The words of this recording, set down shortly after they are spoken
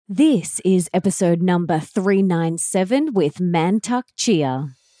This is episode number 397 with Mantak,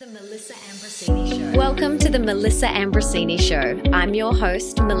 Chia. The Melissa Ambrosini Show. Welcome to the Melissa Ambrosini Show. I'm your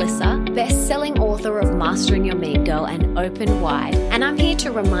host, Melissa, best-selling author of Mastering Your Mean Girl and Open Wide. And I'm here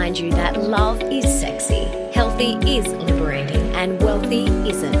to remind you that love is sexy, healthy is liberating, and wealthy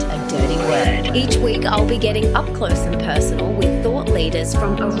isn't a dirty word. Each week, I'll be getting up close and personal with thought leaders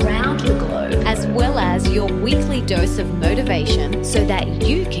from around the globe, as well as your weekly dose of motivation so that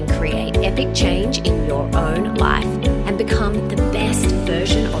you can create epic change in your own life and become the best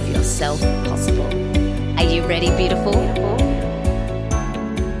version of yourself possible. Are you ready, beautiful?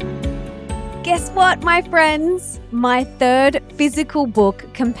 Guess what, my friends? My third physical book,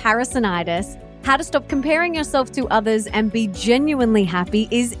 Comparisonitis, How to Stop Comparing Yourself to Others and Be Genuinely Happy,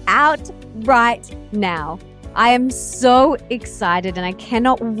 is out right now. I am so excited and I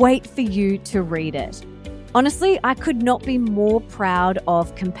cannot wait for you to read it. Honestly, I could not be more proud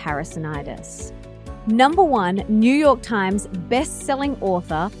of Comparisonitis. Number one, New York Times best-selling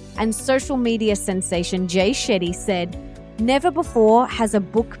author and social media sensation Jay Shetty said, "Never before has a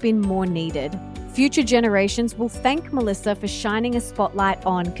book been more needed. Future generations will thank Melissa for shining a spotlight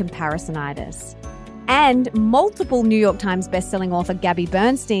on Comparisonitis." And multiple New York Times best-selling author Gabby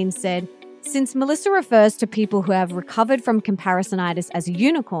Bernstein said, "Since Melissa refers to people who have recovered from comparisonitis as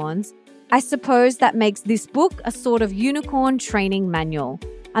unicorns, I suppose that makes this book a sort of unicorn training manual.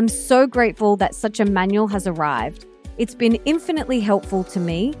 I'm so grateful that such a manual has arrived. It's been infinitely helpful to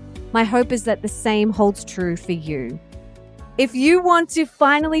me. My hope is that the same holds true for you." If you want to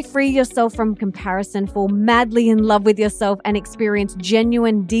finally free yourself from comparison, fall madly in love with yourself, and experience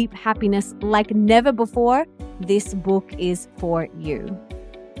genuine, deep happiness like never before, this book is for you.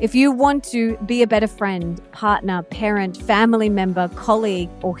 If you want to be a better friend, partner, parent, family member, colleague,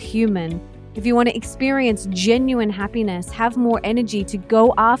 or human, if you want to experience genuine happiness, have more energy to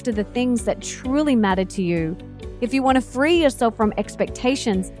go after the things that truly matter to you, if you want to free yourself from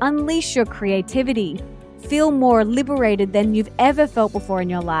expectations, unleash your creativity, feel more liberated than you've ever felt before in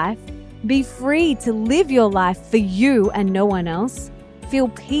your life, be free to live your life for you and no one else, feel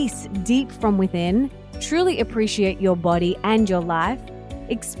peace deep from within, truly appreciate your body and your life,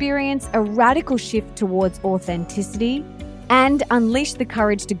 experience a radical shift towards authenticity, and unleash the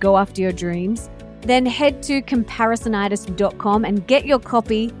courage to go after your dreams, then head to comparisonitis.com and get your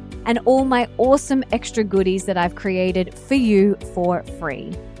copy and all my awesome extra goodies that I've created for you for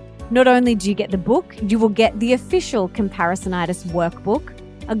free. Not only do you get the book, you will get the official Comparisonitis workbook,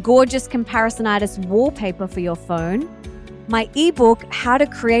 a gorgeous Comparisonitis wallpaper for your phone, my ebook, How to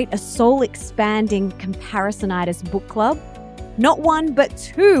Create a Soul-Expanding Comparisonitis Book Club, not one, but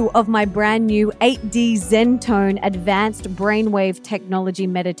two of my brand new 8D Zen Tone advanced brainwave technology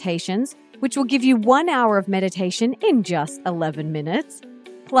meditations, which will give you 1 hour of meditation in just 11 minutes,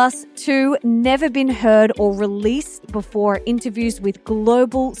 plus two never been heard or released before interviews with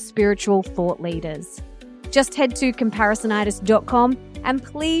global spiritual thought leaders. Just head to comparisonitis.com and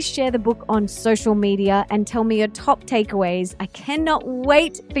please share the book on social media and tell me your top takeaways. I cannot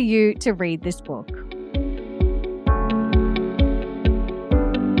wait for you to read this book.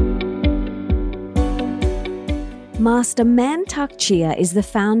 Master Mantak Chia is the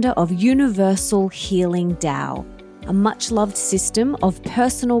founder of Universal Healing Tao, a much-loved system of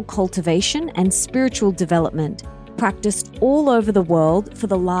personal cultivation and spiritual development practiced all over the world for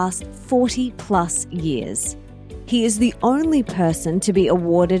the last 40-plus years. He is the only person to be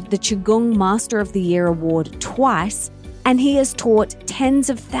awarded the Qigong Master of the Year award twice, and he has taught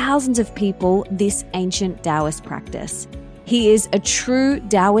tens of thousands of people this ancient Taoist practice. He is a true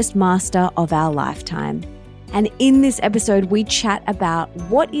Taoist master of our lifetime. And in this episode, we chat about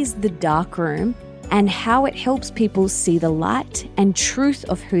what is the dark room and how it helps people see the light and truth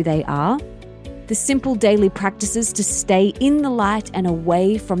of who they are, the simple daily practices to stay in the light and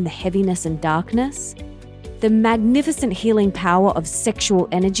away from the heaviness and darkness, the magnificent healing power of sexual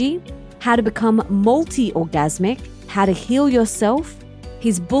energy, how to become multi-orgasmic, how to heal yourself,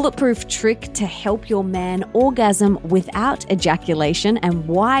 his bulletproof trick to help your man orgasm without ejaculation and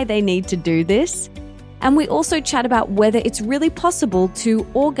why they need to do this. And we also chat about whether it's really possible to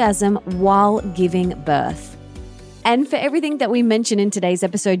orgasm while giving birth. And for everything that we mention in today's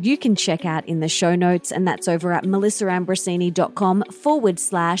episode, you can check out in the show notes, and that's over at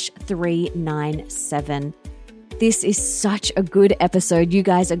melissaambrosini.com/397. This is such a good episode. You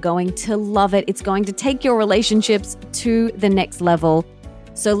guys are going to love it. It's going to take your relationships to the next level.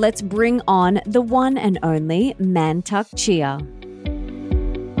 So let's bring on the one and only Mantak Chia.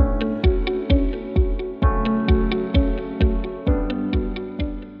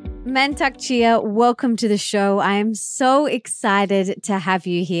 Mantak, Chia, welcome to the show. I am so excited to have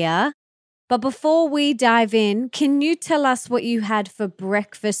you here. But before we dive in, can you tell us what you had for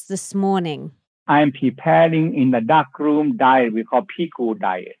breakfast this morning? I'm preparing in the darkroom diet we call Piku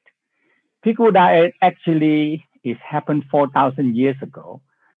diet. Piku diet actually is happened 4,000 years ago.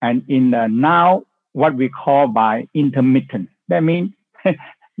 And in the now, what we call by intermittent. That means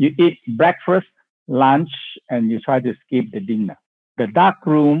you eat breakfast, lunch, and you try to skip the dinner. The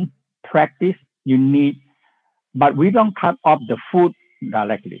darkroom practice you need, but we don't cut off the food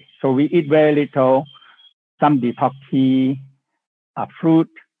directly. So we eat very little, some detox tea, a fruit,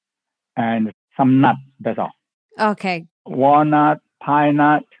 and some nuts. That's all. Okay. Walnut, pine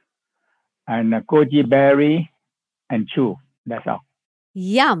nut, and goji berry, and chew. That's all.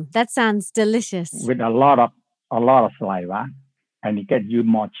 Yum. That sounds delicious. With a lot of saliva, and it gets you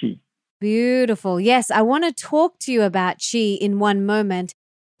more chi. Beautiful. Yes, I want to talk to you about chi in one moment.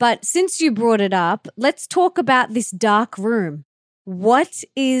 But since you brought it up, let's talk about this dark room. What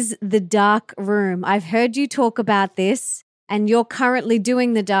is the dark room? I've heard you talk about this, and you're currently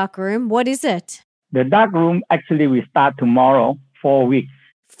doing the dark room. What is it? The dark room, actually, we start tomorrow, 4 weeks.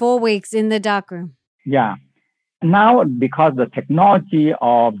 4 weeks in the dark room. Yeah. Now, because the technology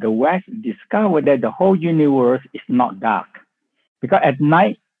of the West discovered that the whole universe is not dark. Because at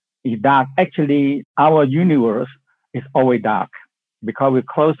night, it's dark. Actually, our universe is always dark because we're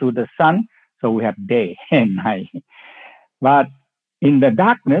close to the sun, so we have day and night. But in the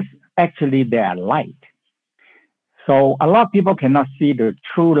darkness, actually, there are light. So a lot of people cannot see the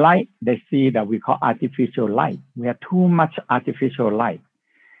true light. They see that we call artificial light. We have too much artificial light.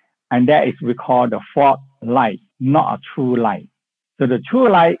 And that is we call the false light, not a true light. So the true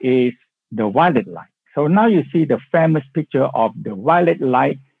light is the violet light. So now you see the famous picture of the violet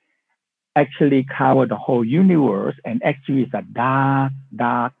light actually cover the whole universe, and actually it's a dark,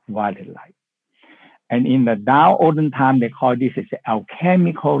 dark violet light. And in the Tao olden time, they call this is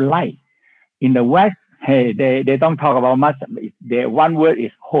alchemical light. In the West, hey, they don't talk about much. The one word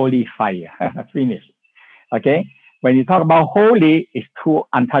is holy fire. Finish. Okay? When you talk about holy, it's too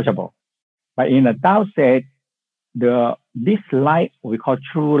untouchable. But in the Tao said, this light, we call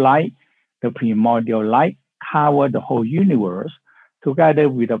true light, the primordial light, cover the whole universe together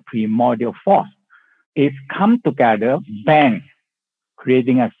with the primordial force. It's come together, bang,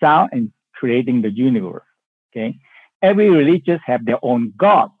 creating a sound and creating the universe. Okay? Every religion have their own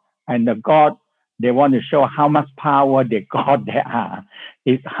God, and the God, they want to show how much power the God they are.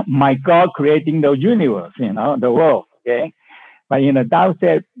 It's my God creating the universe, the world. Okay? But in the Tao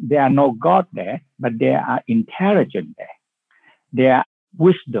said there are no God there, but there are intelligence there. There are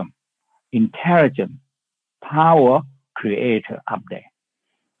wisdom, intelligence, power, creator up there.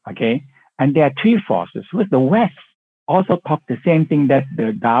 Okay? And there are three forces, which the West also talk the same thing that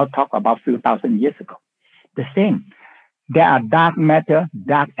the Tao talked about a few thousand years ago. The same. There are dark matter,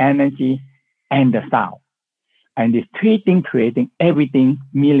 dark energy, and the sound. And these three things creating everything,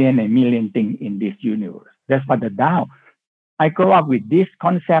 million and million things in this universe. That's what the Tao. I grew up with this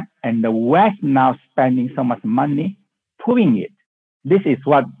concept, and the West now spending so much money proving it. This is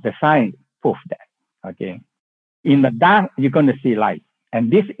what the science proves that. Okay. In the dark, you're going to see light. And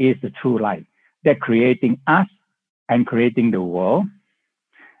this is the true light. They're creating us and creating the world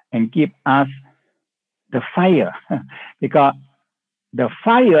and give us the fire. Because the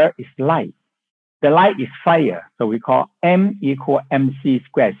fire is light. The light is fire. So we call M equal mc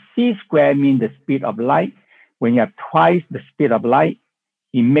squared. C squared means the speed of light. When you have twice the speed of light,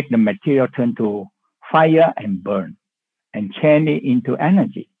 it makes the material turn to fire and burn and change it into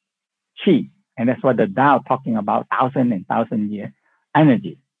energy, chi. And that's what the Tao talking about, thousand and thousand year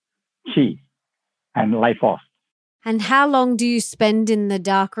energy, chi, and life force. And how long do you spend in the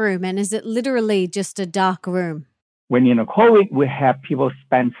dark room? And is it literally just a dark room? When in a COVID, we have people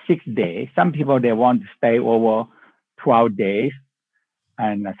spend 6 days. Some people, they want to stay over 12 days.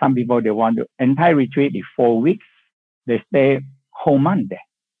 And some people, they want to entire retreat is 4 weeks. They stay whole month there.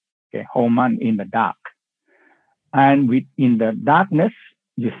 Okay, whole month in the dark. And in the darkness,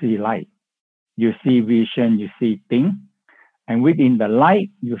 you see light. You see vision, you see things. And within the light,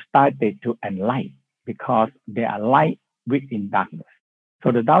 you started to enlighten because there are light within darkness.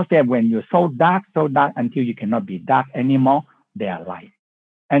 So the Tao said, when you're so dark until you cannot be dark anymore, there are light.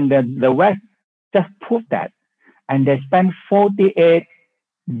 And the West just proved that. And they spent 48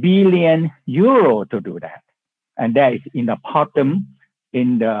 billion euro to do that. And that is in the bottom,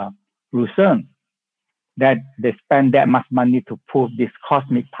 in the Lucerne, that they spend that much money to prove this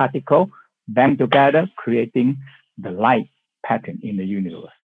cosmic particle band together, creating the light pattern in the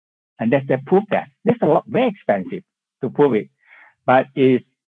universe. And that's the proof that. That's a lot, very expensive to prove it. But it's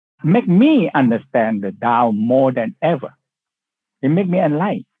make me understand the Tao more than ever. It make me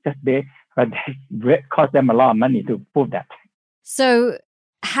enlightened. But they cost them a lot of money to prove that. So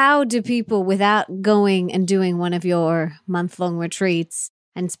how do people, without going and doing one of your month-long retreats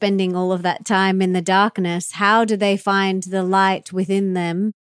and spending all of that time in the darkness, how do they find the light within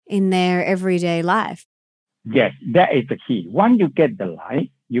them in their everyday life? Yes, that is the key. Once you get the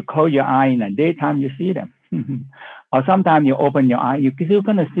light, you close your eye in the daytime, you see them. Or sometimes you open your eye, you're still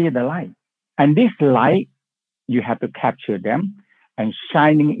going to see the light. And this light, you have to capture them and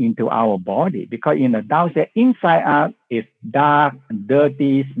shining into our body. Because in the Tao said, inside out is dark,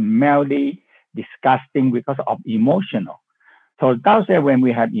 dirty, smelly, disgusting because of emotional. So Tao said when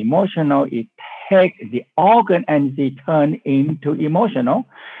we have emotional, it takes the organ energy turn into emotional,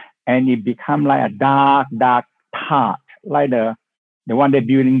 and it become like a dark tart, like the one they're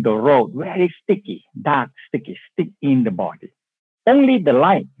building the road, very sticky, dark, sticky, stick in the body. Only the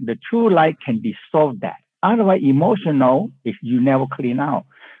light, the true light can dissolve that. Otherwise, emotional is you never clean out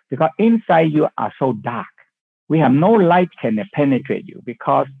because inside you are so dark. We have no light can penetrate you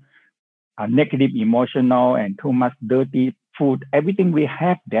because negative emotional and too much dirty food, everything we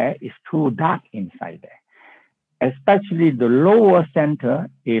have there is too dark inside there. Especially the lower center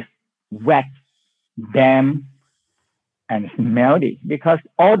is wet, damp, and smelly because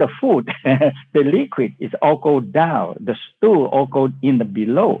all the food, the liquid is all go down, the stool all go in the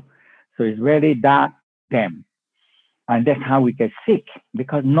below. So it's very dark, damp. And that's how we get sick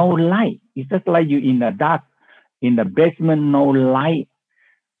because no light. It's just like you in the dark, in the basement, no light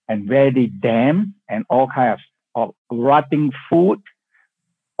and very damp and all kinds of rotting food,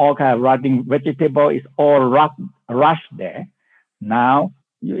 all kinds of rotting vegetable is all rushed there. Now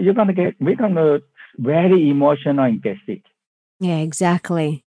we're going to very emotional and get sick. Yeah,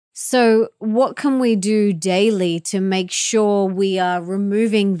 exactly. So what can we do daily to make sure we are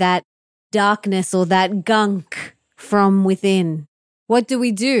removing that darkness or that gunk from within? What do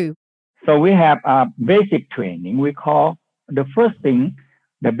we do? So we have a basic training. We call the first thing,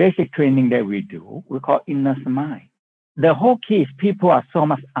 the basic training that we do, we call inner smile. The whole key is people are so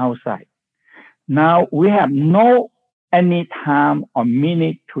much outside. Now we have no any time or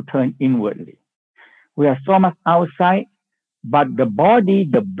minute to turn inwardly. We are so much outside, but the body,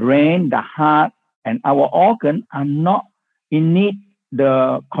 the brain, the heart, and our organ are not in need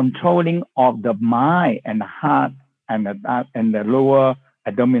the controlling of the mind and the heart and the lower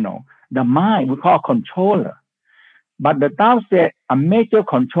abdominal. The mind we call controller. But the Tao said a major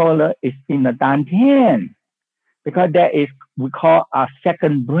controller is in the Dantian because there is we call a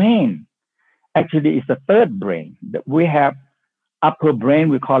second brain. Actually, it's a third brain. We have upper brain,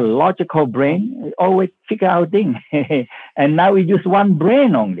 we call logical brain. We always figure out things. And now we use one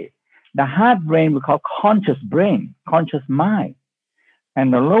brain only. The heart brain we call conscious brain, conscious mind.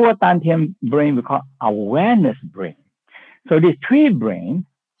 And the lower Dantian brain we call awareness brain. So these three brains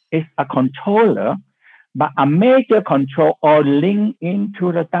is a controller, but a major control all link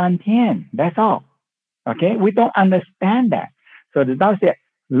into the Dantian. That's all. Okay, we don't understand that. So the Tao said,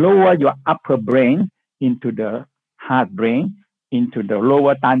 lower your upper brain into the heart brain, into the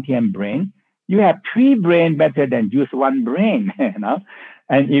lower Dantian brain. You have three brains better than use one brain, you know.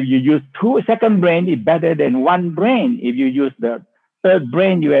 And if you use second brain, it's better than one brain. If you use the third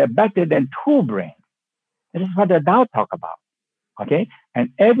brain, you are better than two brains. This is what the Tao talk about. Okay, and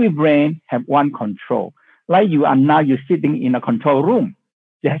every brain have one control. Like you are now, you're sitting in a control room.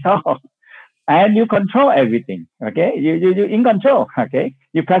 That's all. And you control everything, okay? You're in control, okay?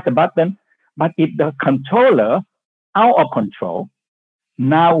 You press the button, but if the controller out of control,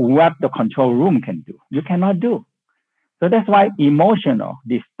 now what the control room can do, you cannot do. So that's why emotional,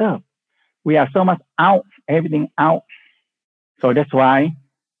 disturbed. We are so much out, everything out. So that's why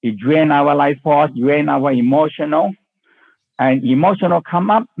it drain our life force, drain our emotional, and emotional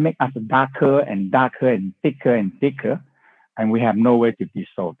come up, make us darker and darker and thicker, and we have no way to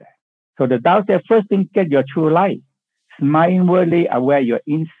dissolve that. So the Tao said, first thing, get your true light. Smile inwardly, aware your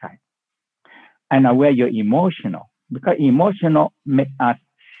inside, and aware your emotional, because emotional make us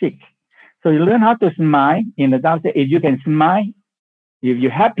sick. So you learn how to smile. In the Tao said, if you can smile, if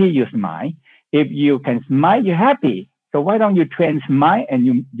you're happy, you smile. If you can smile, you're happy. So why don't you train smile and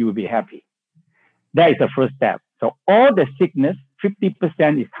you will be happy? That is the first step. So all the sickness,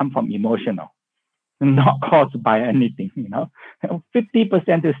 50% is come from emotional, not caused by anything, you know. 50%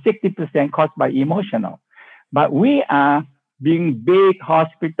 to 60% caused by emotional. But we are being big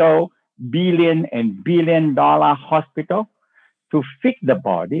hospital, billion and billion dollar hospital to fix the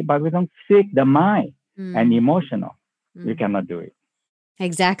body, but we don't fix the mind and emotional. We cannot do it.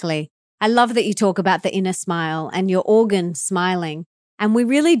 Exactly. I love that you talk about the inner smile and your organ smiling. And we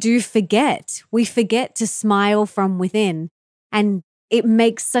really do forget. We forget to smile from within. And it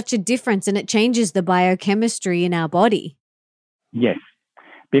makes such a difference and it changes the biochemistry in our body. Yes,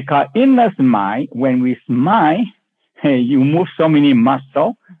 because in the smile, when we smile, you move so many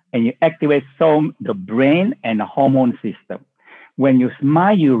muscles and you activate the brain and the hormone system. When you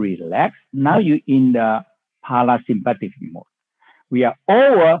smile, you relax. Now you're in the parasympathetic mode. We are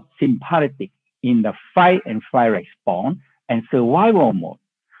over sympathetic in the fight and flight response and survival mode.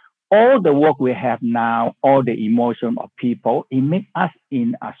 All the work we have now, all the emotion of people, it makes us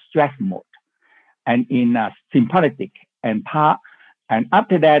in a stress mode and in a sympathetic and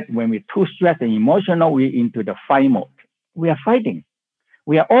after that, when we're too stressed and emotional, we're into the fight mode. We are fighting.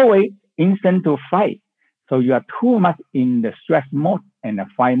 We are always instant to fight. So you are too much in the stress mode and the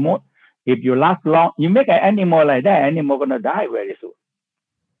fight mode. If you last long, you make an animal like that, animal gonna die very soon.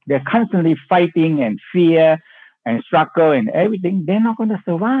 They're constantly fighting and fear and struggle and everything. They're not gonna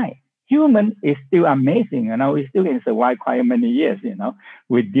survive. Human is still amazing, we still can survive quite many years,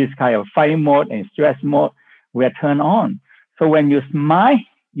 with this kind of fight mode and stress mode, we're turned on. So when you smile,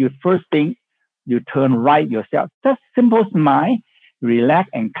 you first thing, you turn right yourself. Just simple smile, relax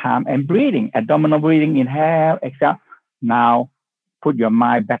and calm and breathing. Abdominal breathing, inhale, exhale. Now put your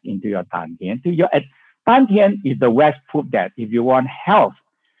mind back into your dantian. Dantian is the West proof that if you want health,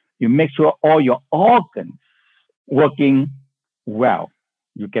 you make sure all your organs working well.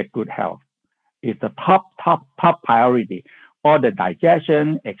 You get good health. It's the top priority. All the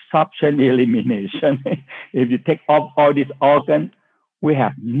digestion, absorption, elimination. If you take off all these organs, we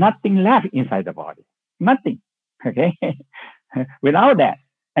have nothing left inside the body. Nothing. Okay? Without that.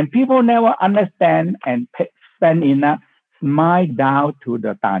 And people never understand and spend enough smile down to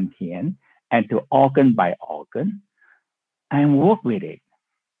the dantian and to organ by organ and work with it.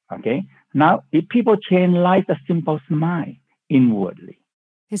 Okay? Now, if people change life, a simple smile inwardly.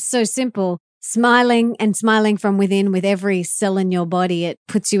 It's so simple. Smiling and smiling from within with every cell in your body, it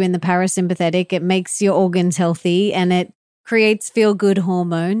puts you in the parasympathetic, it makes your organs healthy, and it creates feel-good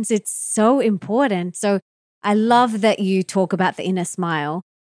hormones. It's so important. So I love that you talk about the inner smile.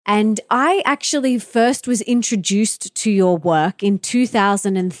 And I actually first was introduced to your work in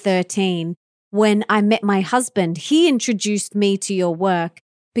 2013 when I met my husband. He introduced me to your work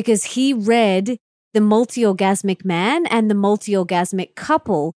because he read The Multi-Orgasmic Man and The Multi-Orgasmic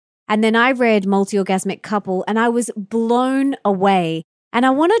Couple. And then I read Multi-Orgasmic Couple and I was blown away. And I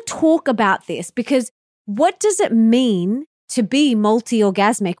want to talk about this because what does it mean to be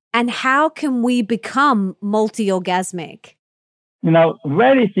multi-orgasmic and how can we become multi-orgasmic?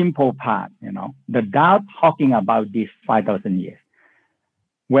 Very simple part, the Tao talking about this 5,000 years.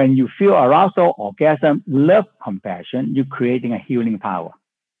 When you feel arousal, orgasm, love, compassion, you're creating a healing power.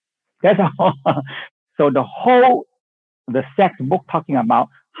 That's all. So the sex book talking about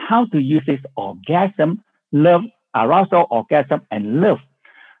how to use this orgasm, love, arousal, orgasm, and love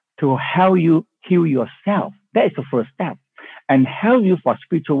to help you heal yourself. That is the first step. And help you for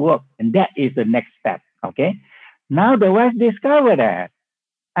spiritual work. And that is the next step. Okay. Now the West discovered that.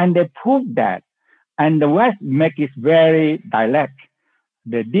 And they proved that. And the West make it very direct.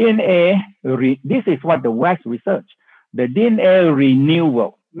 The DNA, this is what the West research. The DNA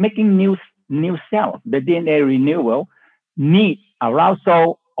renewal, making new cells. The DNA renewal needs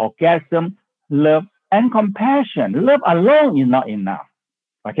arousal, orgasm, love, and compassion. Love alone is not enough.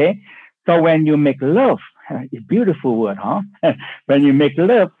 Okay? So when you make love, it's a beautiful word, huh? When you make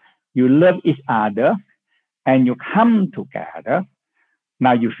love, you love each other and you come together.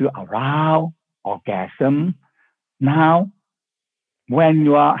 Now you feel aroused, orgasm. Now, when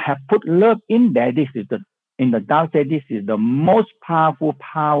you have put love in there, in the Tao said this is the most powerful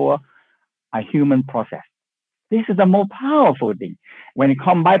power a human process. This is the most powerful thing. When it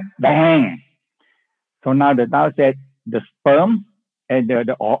comes by, bang. So now the Tao said the sperm and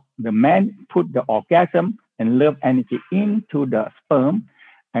the man put the orgasm and love energy into the sperm,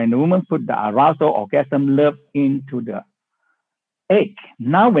 and the woman put the arousal, orgasm, love into the egg.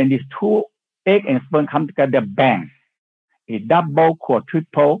 Now when these two egg and sperm come together, bang, it double,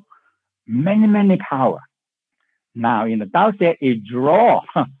 quadruple, many power. Now in the Tao said it draw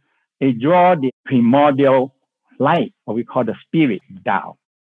the primordial light, what we call the spirit Tao.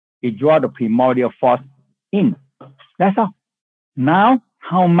 It draw the primordial force in. That's all. Now,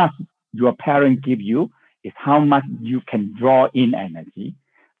 how much your parent give you is how much you can draw in energy.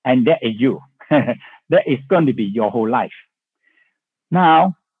 And that is you. That is going to be your whole life.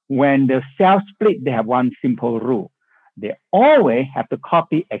 Now, when the cells split, they have one simple rule. They always have to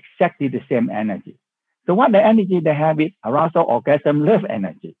copy exactly the same energy. So what the energy they have is arousal, orgasm, love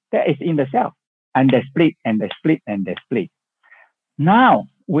energy. That is in the cell. And they split and they split and they split. Now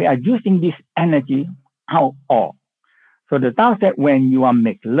we are using this energy out all. So the Tao said when you are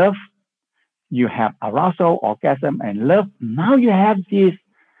make love, you have arousal, orgasm, and love. Now you have this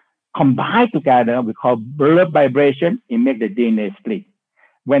combined together. We call love vibration. It makes the DNA split.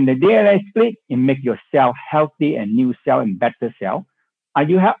 When the DNA split, it makes your cell healthy and new cell and better cell. Are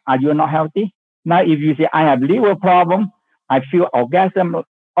you not healthy? Now, if you say I have liver problem, I feel orgasm. All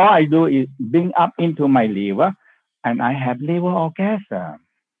I do is bring up into my liver, and I have liver orgasm.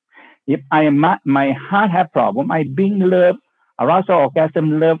 If my heart have problem, I bring love, arousal,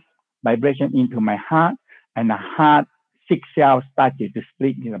 orgasm, love, vibration into my heart, and the heart six cells started to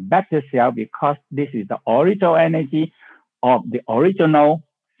split in a better cell because this is the original energy of the original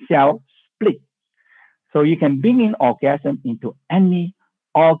cell split. So you can bring in orgasm into any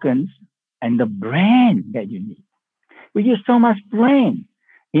organs and the brain that you need. We use so much brain.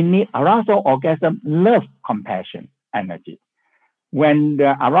 You need arousal, orgasm, love, compassion, energy. When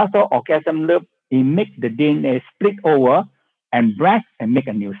the arousal, orgasm, love, it makes the DNA split over and break and make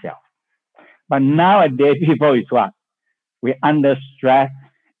a new cell. But nowadays, people is what? We're under stress,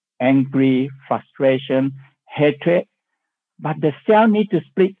 angry, frustration, hatred, but the cell need to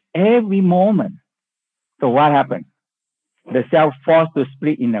split every moment. So what happened? The cell forced to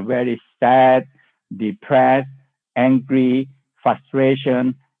split in a very sad, depressed, angry,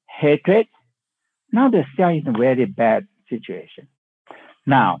 frustration, hatred. Now the cell is in a very bad situation.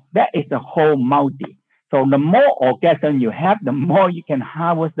 Now that is the whole multi. So the more orgasm you have, the more you can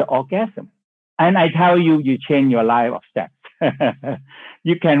harvest the orgasm. And I tell you, you change your life of sex.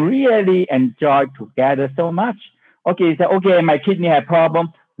 You can really enjoy together so much. Okay, you say, okay, my kidney have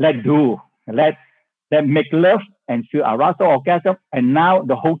problem. Let's make love and feel arousal, orgasm. And now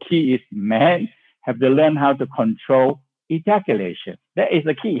the whole key is men have to learn how to control ejaculation. That is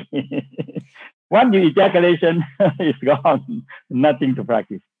the key. Once you ejaculation is gone, nothing to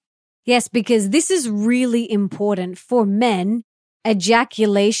practice. Yes, because this is really important for men.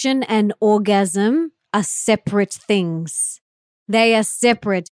 Ejaculation and orgasm are separate things. They are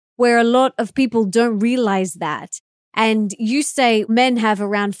separate, where a lot of people don't realize that. And you say men have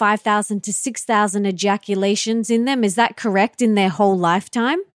around 5,000 to 6,000 ejaculations in them. Is that correct in their whole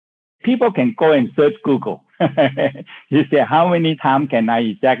lifetime? People can go and search Google. You say, how many times can I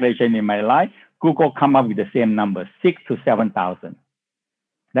ejaculation in my life? Google come up with the same number, 6,000 to 7,000.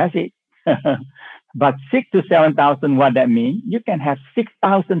 That's it. But 6,000 to 7,000, what that means? You can have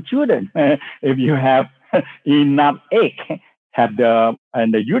 6,000 children if you have enough egg, have the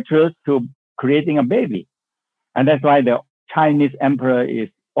uterus to creating a baby. And that's why the Chinese emperor is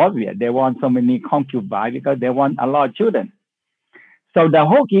obvious. They want so many concubines because they want a lot of children. So the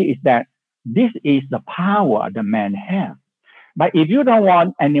whole key is that this is the power the man has. But if you don't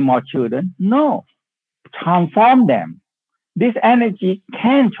want any more children, no, transform them. This energy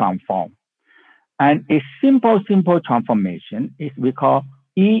can transform. And a simple transformation is we call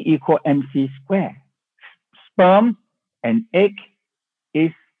E equal MC squared. Sperm and egg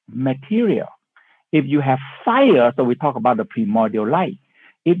is material. If you have fire, so we talk about the primordial light.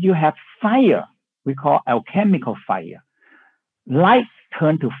 If you have fire, we call alchemical fire. Light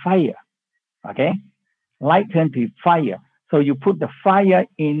turn to fire, okay? Light turn to fire. So you put the fire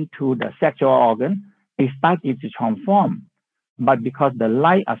into the sexual organ, it started to transform. But because the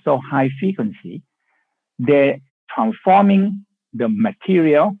light are so high frequency, they're transforming the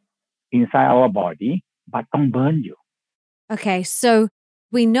material inside our body, but don't burn you. Okay, so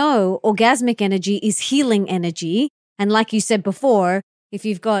we know orgasmic energy is healing energy. And like you said before, if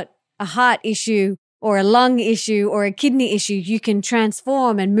you've got a heart issue or a lung issue or a kidney issue, you can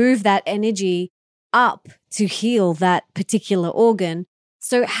transform and move that energy up to heal that particular organ.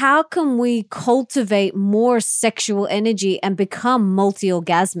 So how can we cultivate more sexual energy and become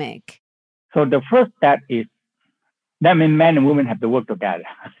multi-orgasmic? So the first step is, that means men and women have to work together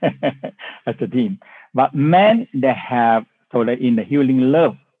as a team. But men, they have, so that in the healing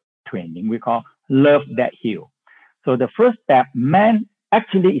love training, we call love that heal. So the first step, men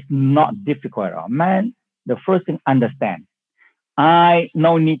actually is not difficult at all. Men, the first thing, understand. I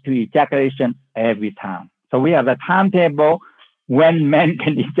no need to ejaculation every time. So we have a timetable when men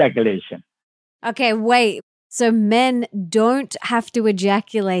can ejaculation. Okay, wait. So men don't have to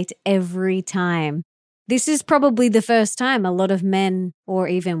ejaculate every time. This is probably the first time a lot of men or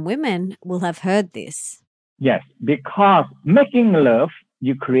even women will have heard this. Yes, because making love,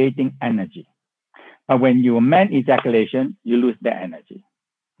 you're creating energy. But when you man ejaculation, you lose the energy.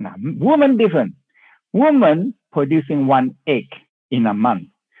 Now, woman different. Woman producing one egg in a month.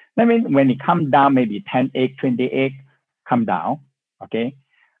 That means when it comes down, maybe 10 egg, 20 egg come down, okay?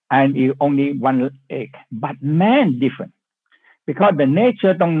 And you only one egg. But man different. Because the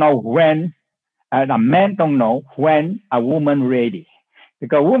nature don't know when, and a man don't know when a woman ready.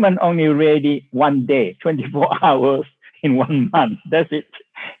 Because woman only ready one day, 24 hours in 1 month. That's it.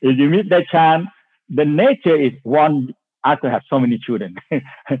 If you meet that chance, the nature is want us to have so many children.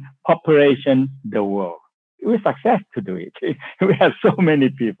 Population, the world. We success to do it. We have so many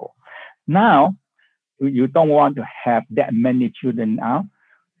people. Now, you don't want to have that many children now.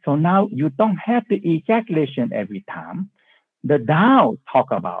 So now you don't have the ejaculation every time. The Tao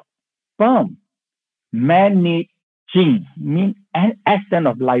talk about sperm. Man need gene, mean an essence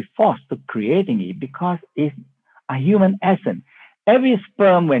of life force to creating it because it's a human essence. Every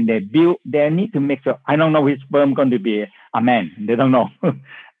sperm, when they build, they need to make sure, I don't know which sperm going to be a man. They don't know.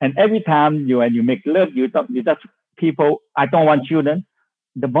 And every time when you make love, you just people, I don't want children.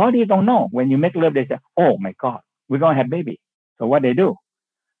 The body don't know. When you make love, they say, oh my God, we're going to have baby. So what they do?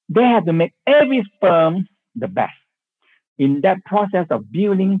 They have to make every sperm the best. In that process of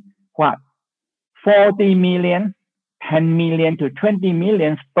building what? 40 million, 10 million to 20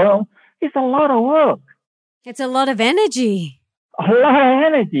 million sperm is a lot of work. It's a lot of energy. A lot of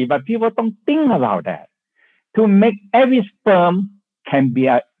energy, but people don't think about that. To make every sperm can be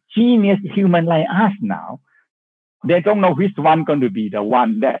a genius human like us now. They don't know which one going to be the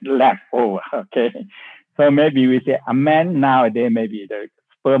one that left over, okay? So maybe we say a man nowadays, maybe the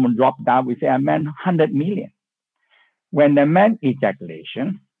sperm drop down, we say a man 100 million. When the man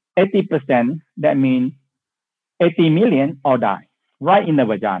ejaculation, 80%, that means 80 million all die right in the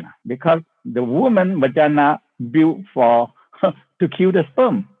vagina because the woman vagina built for to kill the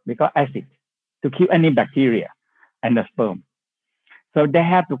sperm because acid, to kill any bacteria and the sperm. So they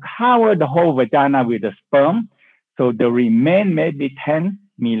have to cover the whole vagina with the sperm. So the remain maybe 10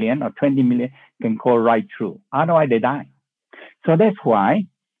 million or 20 million can go right through. Otherwise they die. So that's why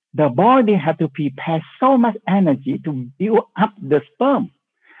the body has to prepare so much energy to build up the sperm.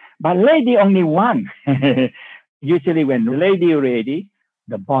 But lady only one. Usually when the lady ready,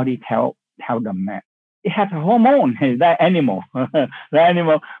 the body tell the man. It has a hormone, that animal. The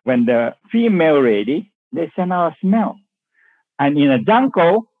animal, when the female ready, they send out a smell. And in a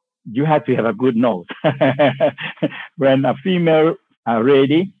jungle, you have to have a good nose. When a female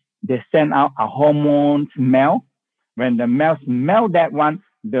ready, they send out a hormone smell. When the male smell that one,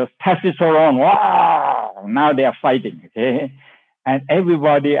 the testosterone, wow, now they are fighting. Okay? And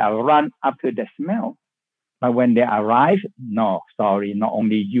everybody run up to the smell. But when they arrive, no, sorry, not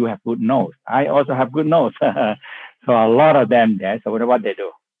only you have good nose, I also have good nose. So a lot of them there. So what they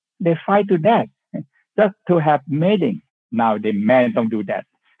do? They fight to death just to have mating. Now the men don't do that.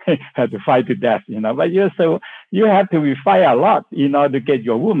 Have to fight to death, But you have to fight a lot in order to get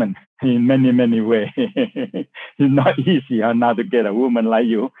your woman in many, many ways. It's not easy now to get a woman like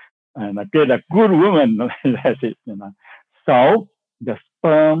you and get a good woman. That's it, So the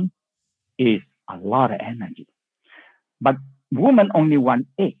sperm is a lot of energy. But woman only one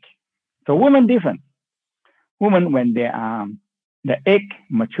egg. So woman different. Woman, when they the egg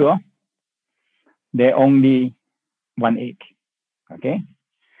mature, they only one egg. Okay?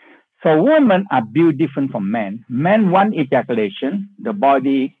 So women are built different from men. Men, one ejaculation, the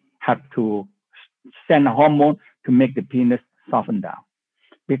body have to send a hormone to make the penis soften down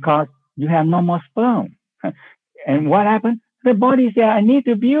because you have no more sperm. And what happened? The body said, I need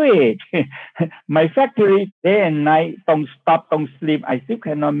to build it. My factory, day and night, don't stop, don't sleep. I still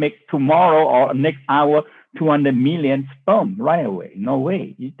cannot make tomorrow or next hour 200 million sperm right away. No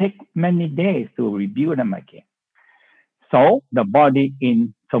way. It takes many days to rebuild them again. So the body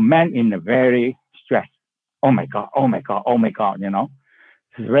so man in a very stress. Oh my God, oh my God, oh my God,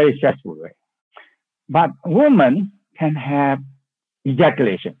 It's a very stressful way. But woman can have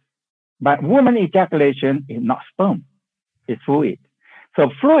ejaculation. But woman ejaculation is not sperm. It's fluid.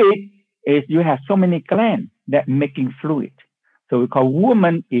 So fluid is you have so many glands that making fluid. So we call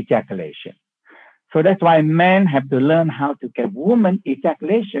woman ejaculation. So that's why men have to learn how to get woman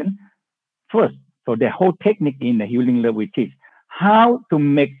ejaculation first. So the whole technique in the healing love we teach how to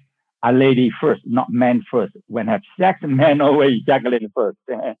make a lady first, not man first. When have sex, man always ejaculate first.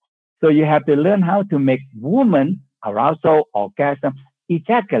 So you have to learn how to make woman arousal, orgasm,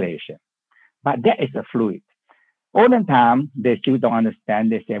 ejaculation. But that is a fluid. All the time, they still don't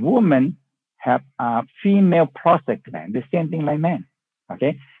understand. They say women have a female prostate gland, the same thing like men.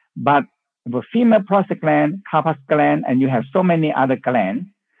 Okay, but the female prostate gland, corpus gland, and you have so many other glands.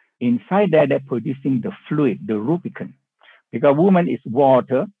 Inside there, they're producing the fluid, the lubricant. Because woman is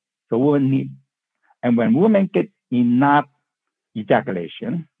water, so woman need. And when women get enough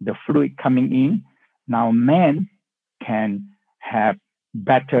ejaculation, the fluid coming in, now men can have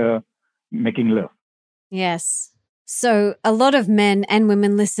better making love. Yes. So a lot of men and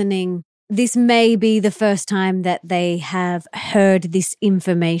women listening, this may be the first time that they have heard this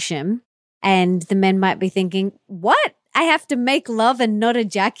information. And the men might be thinking, what? I have to make love and not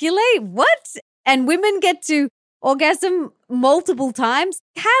ejaculate? What? And women get to orgasm multiple times?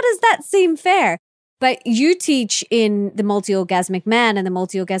 How does that seem fair? But you teach in the Multi-Orgasmic Man and the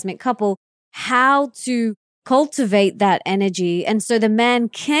Multi-Orgasmic Couple how to cultivate that energy. And so the man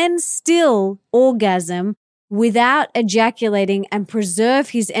can still orgasm without ejaculating and preserve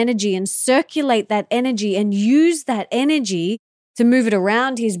his energy and circulate that energy and use that energy to move it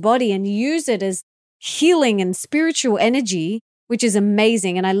around his body and use it as healing and spiritual energy, which is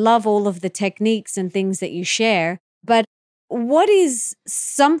amazing. And I love all of the techniques and things that you share. But what is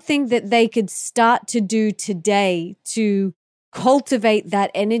something that they could start to do today to cultivate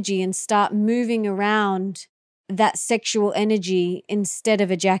that energy and start moving around that sexual energy instead of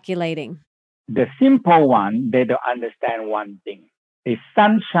ejaculating? The simple one, they don't understand one thing. Is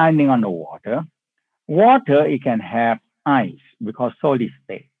sun shining on the water. Water, it can have ice because solid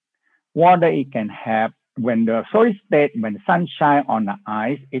state. Water, it can have, when the solid state, when the sun shines on the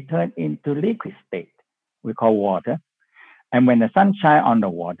ice, it turns into liquid state. We call water. And when the sun shines on the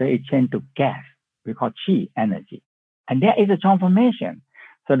water, it changes to gas. We call Chi, energy. And there is a transformation.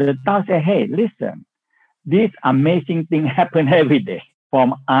 So the Tao said, hey, listen, this amazing thing happens every day.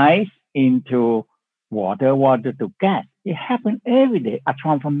 From ice into water, water to gas. It happens every day, a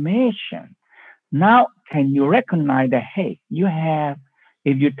transformation. Now, can you recognize that, hey, you have,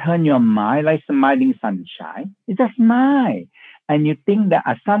 if you turn your mind like smiling sunshine, it's a smile. And you think that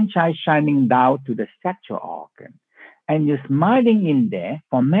a sunshine shining down to the sexual organ. And you're smiling in there,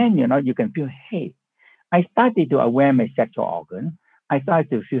 for men, you can feel, hey, I started to aware my sexual organ. I started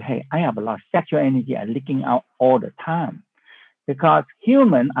to feel, hey, I have a lot of sexual energy leaking out all the time. Because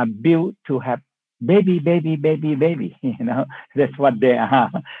humans are built to have baby. That's what they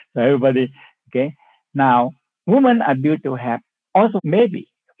are. So everybody, okay. Now, women are built to have also baby,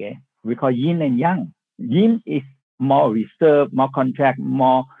 okay. We call yin and yang. Yin is more reserved, more contract,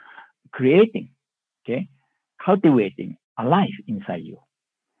 more creating, okay, cultivating a life inside you.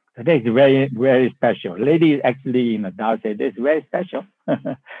 So that is very, very special. Ladies actually, Tao said this is very special.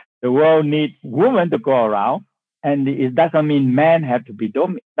 The world needs women to go around. And it doesn't mean men have to be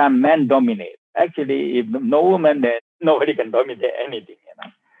men dominate. Actually, if no woman, then nobody can dominate anything.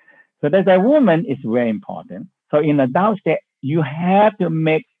 So that's a woman is very important. So in the Tao state, you have to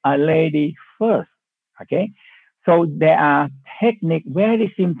make a lady first. Okay. So there are techniques,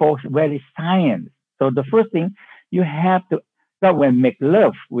 very simple, very science. So the first thing you have to, so when make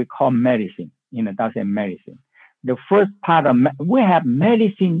love, we call medicine. In the Tao state, medicine. The first part of we have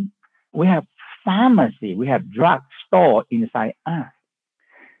medicine, we have pharmacy, we have drug store inside us.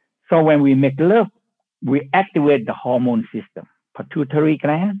 So when we make love, we activate the hormone system, pituitary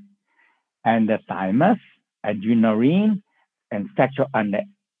gland, and the thymus, adrenaline, and sexual and the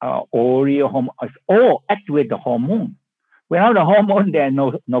oral hormone. It's all activate the hormone. Without the hormone, there's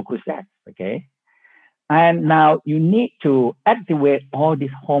no good sex. Okay. And now you need to activate all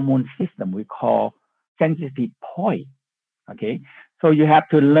this hormone system we call sensitive point. Okay. So you have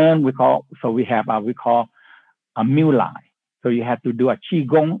to learn, we call a Mulai. So you have to do a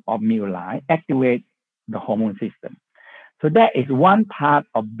Qigong of Mulai, activate the hormone system. So that is one part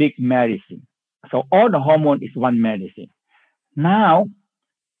of big medicine. So all the hormone is one medicine. Now,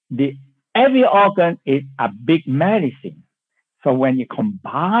 every organ is a big medicine. So when you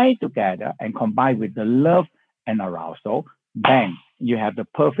combine together and combine with the love and arousal, bang, you have the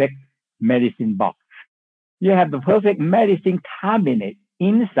perfect medicine box. You have the perfect medicine cabinet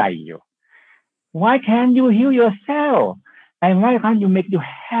inside you. Why can't you heal yourself? And why can't you make you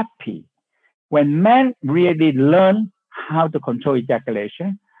happy? When men really learn how to control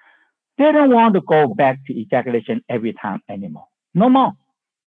ejaculation, they don't want to go back to ejaculation every time anymore. No more.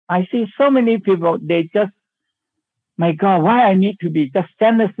 I see so many people, they just, my God, why I need to be just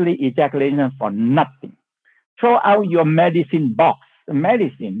endlessly ejaculating for nothing? Throw out your medicine box,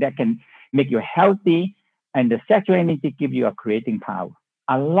 medicine that can make you healthy, and the sexual energy give you a creating power,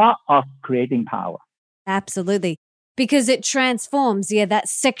 a lot of creating power. Absolutely. Because it transforms. Yeah, that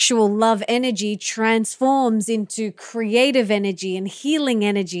sexual love energy transforms into creative energy and healing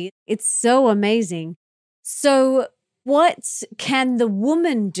energy. It's so amazing. So what can the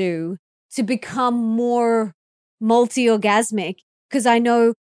woman do to become more multi-orgasmic? Because I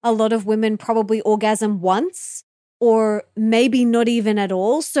know a lot of women probably orgasm once or maybe not even at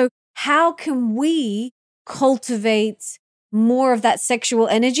all. So how can we cultivate more of that sexual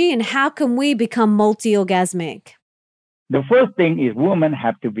energy, and how can we become multi-orgasmic? The first thing is women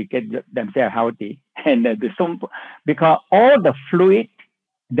have to get themselves healthy. And because all the fluid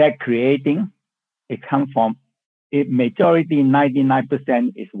they're creating, it comes from, majority,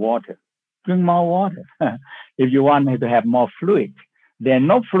 99% is water. Drink more water. If you want to have more fluid, there's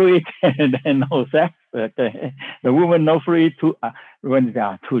no fluid and no sex. The woman no fluid when they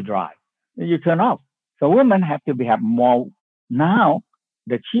are too dry. You turn off. So women have to have more. Now,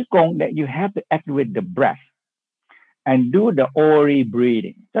 the qigong that you have to activate the breath and do the ori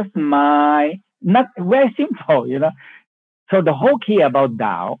breathing. Just not very simple. So the whole key about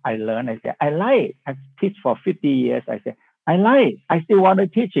Tao, I learned, I said, I like it. I teach for 50 years. I said, I like it. I still want to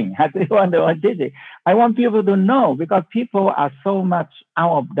teaching. I still want to teaching. I want people to know because people are so much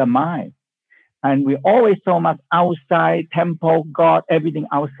out of the mind. And we always so much outside, temple, God, everything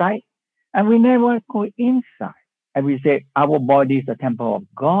outside. And we never go inside. And we say our body is a temple of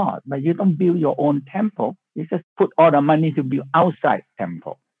God, but you don't build your own temple. You just put all the money to build outside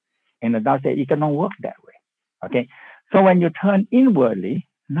temple. And the Tao said it cannot work that way. Okay. So when you turn inwardly,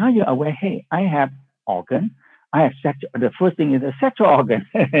 now you're aware, hey, I have organ. I have sexual. The first thing is the sexual organ.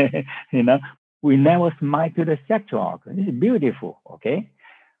 We never smile to the sexual organ. It's beautiful. Okay.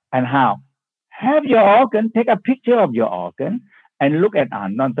 And how? Have your organ, take a picture of your organ and look at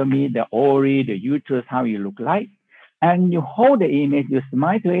anatomy, the ori, the uterus, how you look like. And you hold the image, you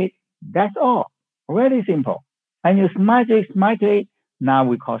smile to it. That's all. Very simple. And you smile to it. Now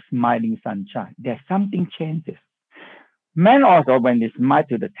we call smiling sunshine. There's something changes. Men also, when they smile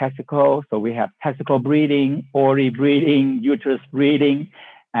to the testicle, so we have testicle breathing, ori breathing, uterus breathing,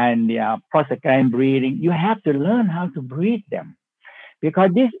 and the prostate gland breathing. You have to learn how to breathe them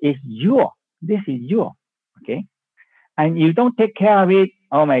because this is your, okay? And you don't take care of it.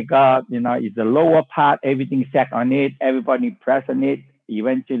 Oh my God, it's the lower part, everything set on it, everybody press on it.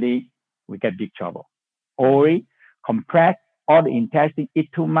 Eventually, we get big trouble. Ori, compress, all the intestine,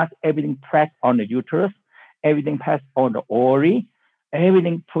 eat too much, everything pressed on the uterus, everything pressed on the ori,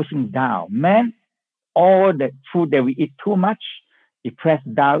 everything pushing down. Men, all the food that we eat too much, it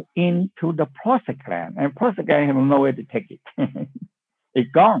pressed down into the prostate gland, and prostate gland have nowhere to take it. It's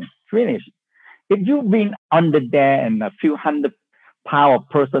gone, finished. If you've been under there and a few 100-pound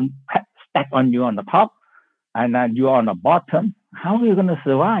person stack on you on the top, and you're on the bottom, how are you going to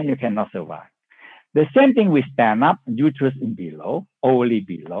survive? You cannot survive. The same thing we stand up, uterus in below, ovary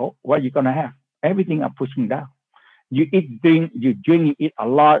below. What you going to have? Everything are pushing down. You eat a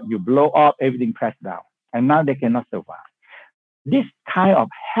lot, you blow up, everything pressed down. And now they cannot survive. This kind of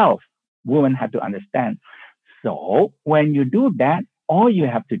health, women have to understand. So when you do that, all you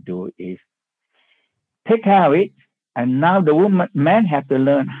have to do is take care of it. And now the men have to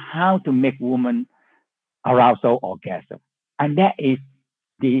learn how to make woman arousal orgasm. And that is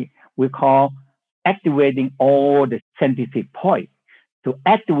we call activating all the sensitive points to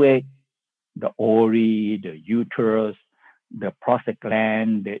activate the ori, the uterus, the prostate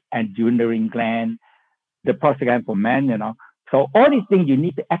gland, the adrenal gland, the prostate gland for men, So all these things, you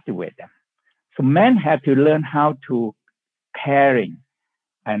need to activate them. So men have to learn how to caring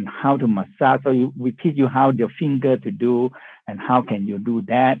and how to massage. So we teach you how your finger to do and how can you do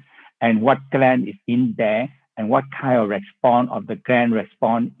that and what gland is in there and what kind of response of the gland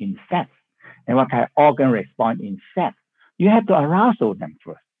respond in sex and what kind of organ respond in sex. You have to arousal them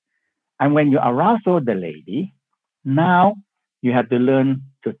first. And when you arousal the lady, now you have to learn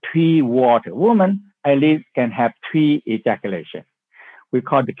to treat water. Women at least can have 3 ejaculation. We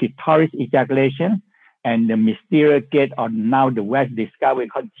call the clitoris ejaculation and the mysterious gate, or now the West discovery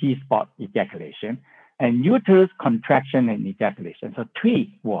called G-spot ejaculation, and uterus contraction and ejaculation. So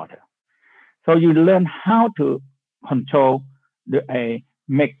 3 water. So you learn how to control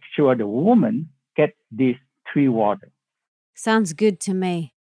make sure the woman get these 3 water. Sounds good to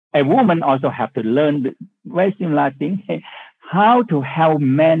me. A woman also have to learn the very similar thing, how to help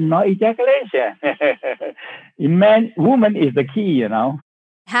men not ejaculation. Woman is the key,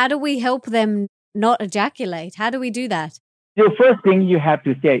 How do we help them not ejaculate? How do we do that? The first thing you have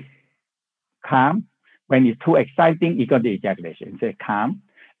to say, calm. When it's too exciting, you got the ejaculation. Say calm.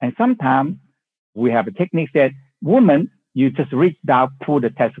 And sometimes we have a technique that woman, you just reach down, pull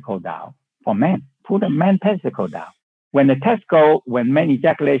the testicle down. For men, pull the man testicle down. When men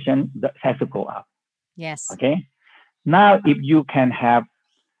ejaculation, the testicle up. Yes. Okay. Now, if you can have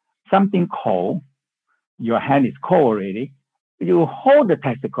something cold, your hand is cold already, you hold the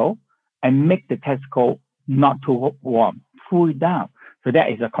testicle and make the testicle not too warm, pull it down. So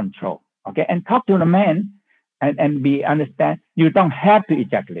that is a control. Okay. And talk to the man and understand you don't have to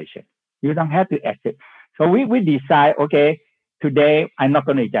ejaculation. You don't have to exit. So we decide, okay, today I'm not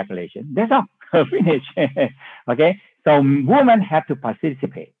going to ejaculation. That's all. Finish. Okay. So women have to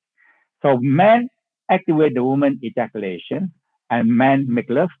participate. So men activate the woman ejaculation and man make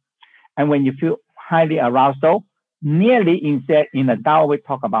love. And when you feel highly arousal, nearly in adult we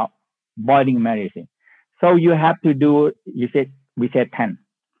talk about boiling medicine. So you have to do, we said 10.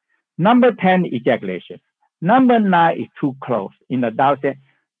 Number 10, ejaculation. Number 9 is too close. In adult,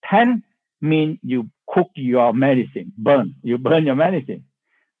 10 means you cook your medicine, you burn your medicine.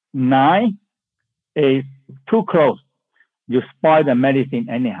 9 is too close. You spoil the medicine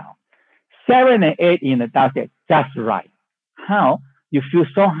anyhow. 7 and 8 in adult, just right. How? You feel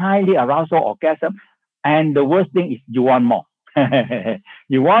so highly arousal orgasm, and the worst thing is you want more.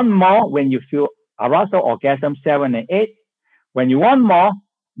 You want more when you feel arousal orgasm 7 and 8. When you want more,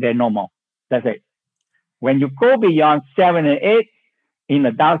 there's no more. That's it. When you go beyond 7 and 8, in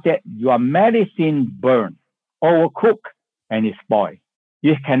adult, your medicine burn, overcook, and it's spoiled.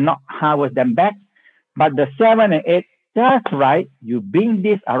 You cannot harvest them back. But the 7 and 8, just right, you bring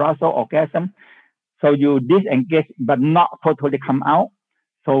this arousal orgasm, so you disengage, but not totally come out.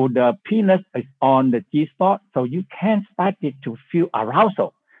 So the penis is on the G-spot, so you can start it to feel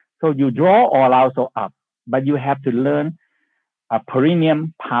arousal. So you draw arousal up, but you have to learn a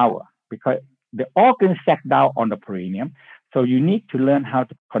perineum power because the organ sat down on the perineum. So you need to learn how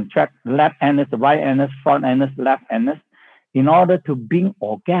to contract left anus, right anus, front anus, left anus in order to bring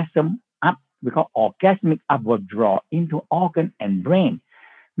orgasm up, because orgasmic upward draw into organ and brain.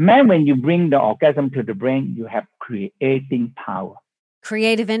 Man, when you bring the orgasm to the brain, you have creating power.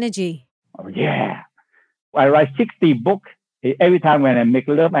 Creative energy. Oh, yeah. I write 60 books. Every time when I make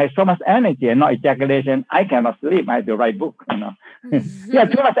love, I have so much energy and not ejaculation. I cannot sleep. I have to write book, You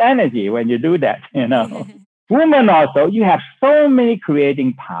have too much energy when you do that, Women also, you have so many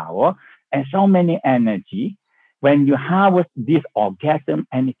creating power and so many energy. When you harvest this orgasm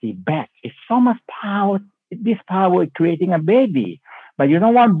energy back, it's so much power. This power is creating a baby. But you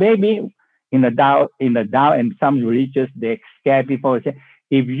don't want baby in the Tao, and some religious, they scare people. Say,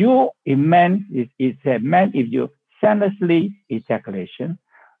 if you senselessly ejaculation,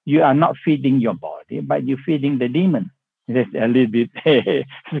 you are not feeding your body, but you're feeding the demon. It's a little bit scary,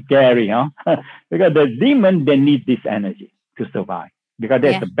 because the demon, they need this energy to survive, because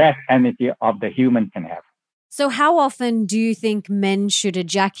that's the best energy of the human can have. So how often do you think men should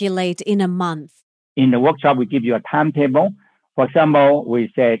ejaculate in a month? In the workshop, we give you a timetable. For example,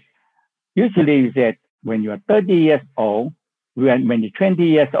 usually we said when you are 30 years old, when you're 20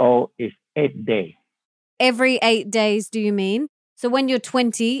 years old, it's 8 days. Every 8 days, do you mean? So when you're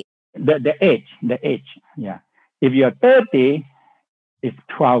 20? The age, yeah. If you're 30, it's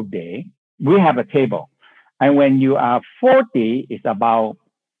 12 days. We have a table. And when you are 40, it's about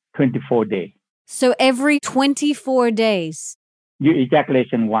 24 days. So every 24 days? You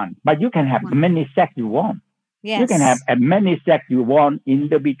ejaculation one. But you can have many sex you want. Yes. You can have as many sex you want in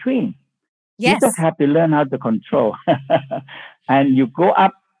the between. Yes. You just have to learn how to control. And you go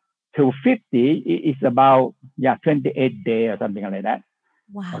up to 50, it's about 28 days or something like that.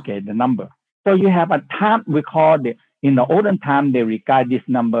 Wow. Okay, the number. So you have a time, we call in the olden time, they regard this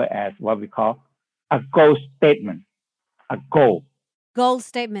number as what we call a goal statement. A goal. Goal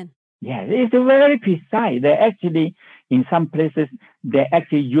statement. Yeah, it's very precise. They actually, in some places, they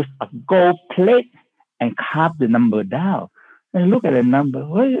actually use a gold plate and carve the number down. And look at the number.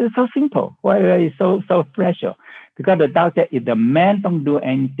 Well, it's so simple. Why is it so special? Because the doctor, if the man don't do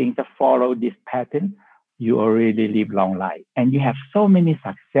anything to follow this pattern, you already live long life. And you have so many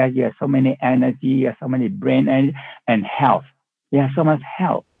success, you have so many energy, you have so many brain energy and health. You have so much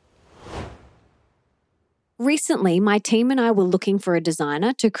health. Recently, my team and I were looking for a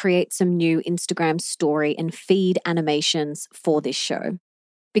designer to create some new Instagram story and feed animations for this show.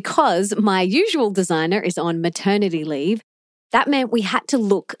 Because my usual designer is on maternity leave, that meant we had to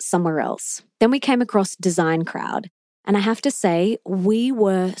look somewhere else. Then we came across Design Crowd, and I have to say, we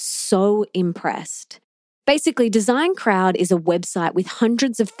were so impressed. Basically, Design Crowd is a website with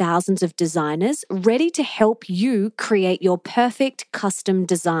hundreds of thousands of designers ready to help you create your perfect custom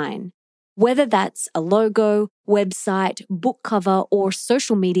design. Whether that's a logo, website, book cover, or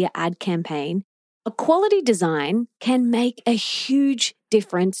social media ad campaign, a quality design can make a huge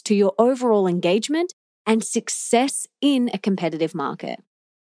difference to your overall engagement and success in a competitive market.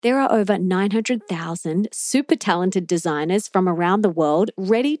 There are over 900,000 super talented designers from around the world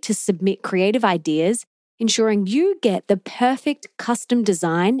ready to submit creative ideas, ensuring you get the perfect custom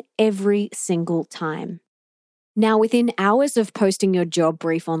design every single time. Now, within hours of posting your job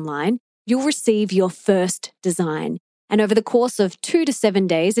brief online, you'll receive your first design. And over the course of 2 to 7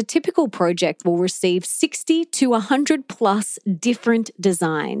 days, a typical project will receive 60 to 100 plus different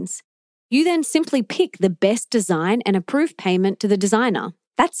designs. You then simply pick the best design and approve payment to the designer.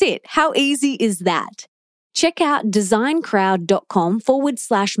 That's it. How easy is that? Check out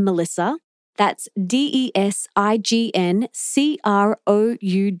designcrowd.com/Melissa. That's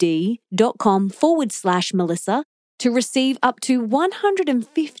DESIGNCROUD.com/Melissa to receive up to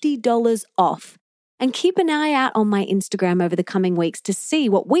 $150 off. And keep an eye out on my Instagram over the coming weeks to see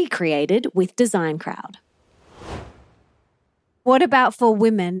what we created with Design Crowd. What about for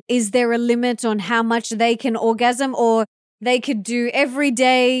women? Is there a limit on how much they can orgasm, or they could do every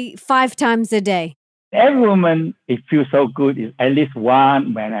day, 5 times a day? Every woman, it feels so good, is at least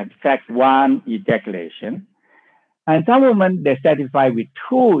one, when I sex, one ejaculation. And some women, they're satisfied with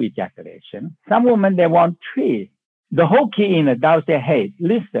 2 ejaculation. Some women, they want 3. The whole key in adult say, hey,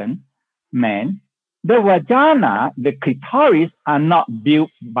 listen, man, the vagina, the clitoris are not built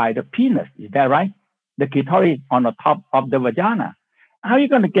by the penis. Is that right? The clitoris is on the top of the vagina. How are you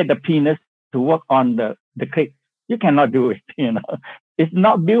going to get the penis to work on the clit? You cannot do it, It's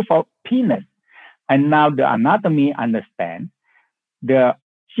not built for penis. And now the anatomy understand the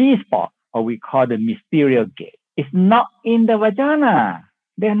G-spot, or we call the mysterious gate, is not in the vagina.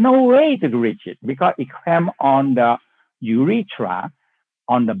 There's no way to reach it because it clamps on the urethra,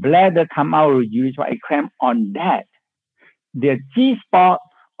 on the bladder come out of urethra, it clamps on that. The G-spot,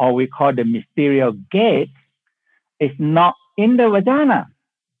 or we call the mysterious gate, is not in the vagina.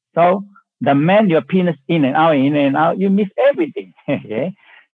 So the man, your penis in and out, you miss everything. Okay?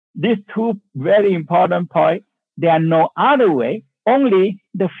 These 2 very important points, there are no other way, only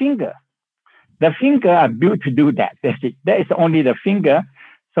the finger. The finger are built to do that. That's it. That is only the finger.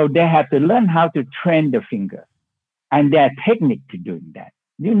 So they have to learn how to train the finger. And there are techniques to doing that.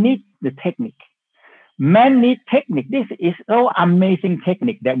 You need the technique. Men need technique. This is so amazing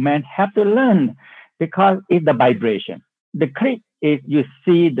technique that men have to learn because it's the vibration. The clit is, you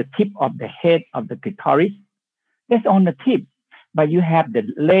see the tip of the head of the clitoris. That's on the tip. But you have the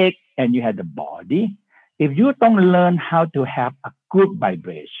leg and you have the body. If you don't learn how to have a good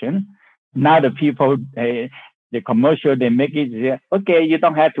vibration, now the people, the commercial, they make it, okay, you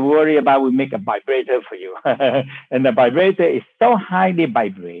don't have to worry about, we make a vibrator for you. And the vibrator is so highly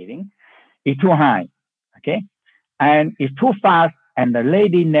vibrating, it's too high, okay? And it's too fast, and the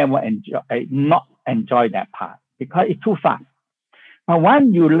lady never not enjoy that part because it's too fast. But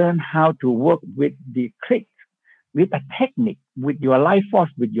once you learn how to work with the clit, with a technique, with your life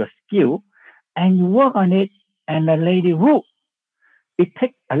force, with your skill, and you work on it, and the lady whoop. It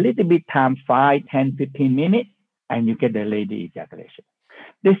takes a little bit time, 5, 10, 15 minutes, and you get the lady ejaculation.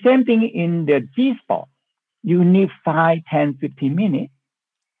 The same thing in the G-spot. You need 5, 10, 15 minutes.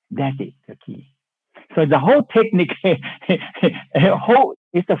 That's it, the key. So the whole technique, it's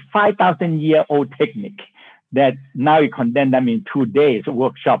a 5,000-year-old technique that now you condense them in 2 days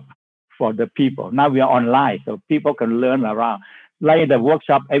workshop for the people. Now we are online, so people can learn around. Like the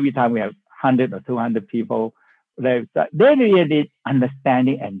workshop, every time we have 100 or 200 people, they really understand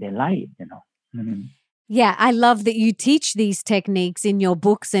it and they like it, Mm-hmm. Yeah, I love that you teach these techniques in your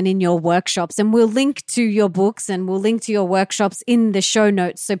books and in your workshops. And we'll link to your books and we'll link to your workshops in the show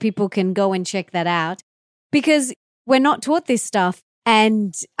notes so people can go and check that out. Because we're not taught this stuff.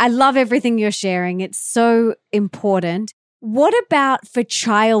 And I love everything you're sharing. It's so important. What about for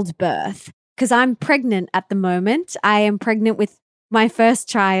childbirth? Because I'm pregnant at the moment. I am pregnant with my first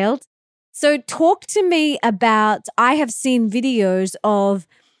child. So talk to me about, I have seen videos of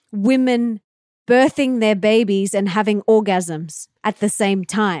women birthing their babies and having orgasms at the same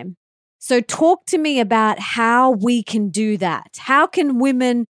time. So talk to me about how we can do that. How can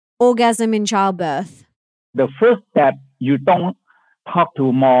women orgasm in childbirth? The first step, you don't talk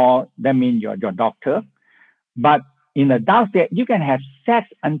to more, that means your doctor. But in the adult stage, you can have sex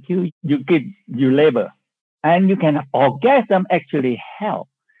until you labor. And you can orgasm actually help.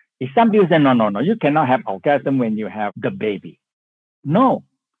 If some people say, no, you cannot have orgasm when you have the baby. No,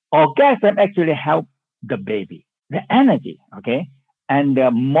 orgasm actually help the baby, the energy, okay? And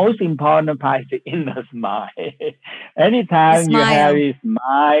the most important part is the inner smile. Anytime you have a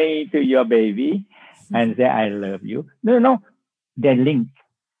smile to your baby and say, I love you. No, they're linked.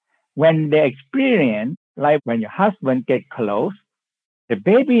 When they experience, like when your husband get close, the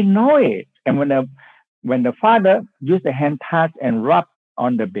baby know it. And when the father use the hand touch and rub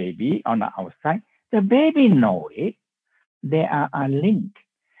on the baby on the outside, the baby know it. They are linked.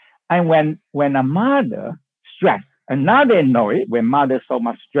 And when a mother stressed, and now they know it, when mother so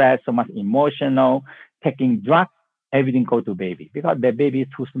much stress, so much emotional, taking drugs, everything go to baby because the baby is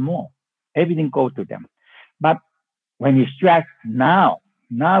too small. Everything go to them. But when you stress now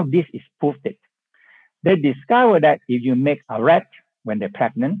this is proved it. They discover that if you make a rat when they're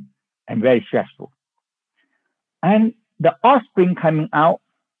pregnant and very stressful, and the offspring coming out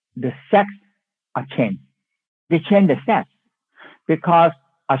the sex are changed. They change the sex because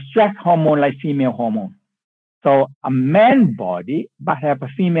a stress hormone like female hormone. So a man body but have a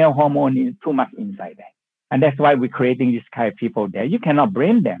female hormone is too much inside there. And that's why we're creating this kind of people there. You cannot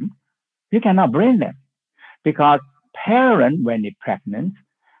blame them. You cannot blame them because parent, when they're pregnant,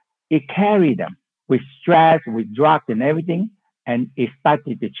 it carry them with stress, with drugs and everything, and it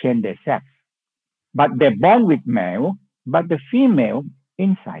started to change their sex. But they're born with male, but the female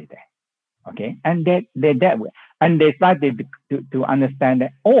inside there. Okay, and they're that way. And they started to understand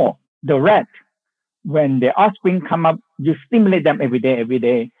that, oh, the rat, when the offspring come up, you stimulate them every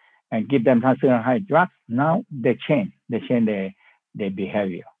day, and give them certain high drugs. Now they change their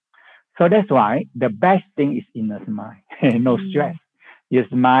behavior. So that's why the best thing is inner smile. No stress. You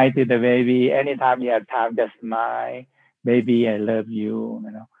smile to the baby. Anytime you have time, just smile. Baby, I love you,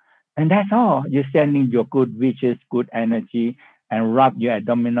 And that's all. You're sending your good wishes, good energy, and rub your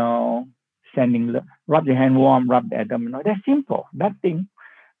abdominal, rub your hand warm, rub the abdominal. That's simple. That thing.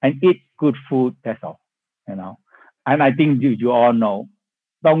 And eat good food. That's all. And I think you all know,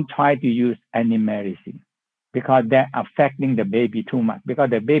 don't try to use any medicine because they're affecting the baby too much because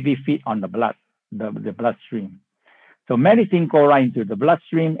the baby feed on the blood, the bloodstream. So medicine go right into the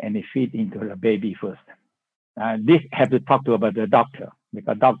bloodstream and it feed into the baby first. This have to talk to about the doctor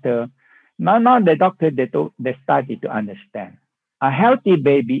because now the doctor, they started to understand. A healthy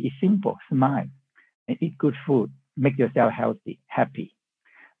baby is simple, smile and eat good food, make yourself healthy, happy,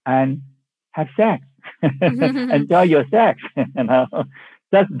 and have sex. Enjoy your sex.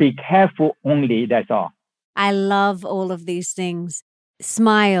 Just be careful only, that's all. I love all of these things.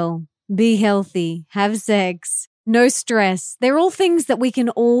 Smile, be healthy, have sex, no stress. They're all things that we can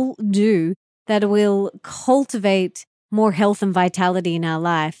all do that will cultivate more health and vitality in our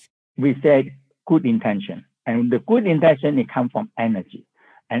life. We said good intention. And the good intention, it comes from energy.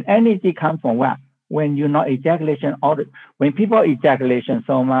 And energy comes from what? When you're not ejaculation, when people ejaculation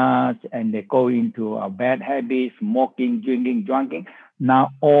so much and they go into a bad habit, smoking, drinking, drunking,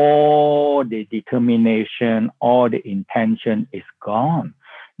 now all the determination, all the intention is gone.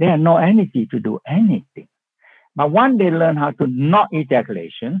 They have no energy to do anything. But once they learn how to not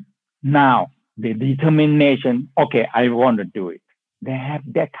ejaculation, now the determination, okay, I want to do it. They have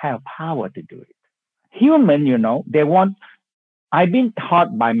that kind of power to do it. Human, they want, I've been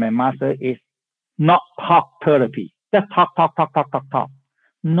taught by my master is not talk therapy. Just talk.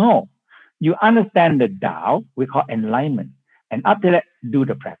 No. You understand the Tao, we call enlightenment. And after that, do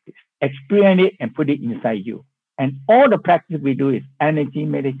the practice. Experience it and put it inside you. And all the practice we do is energy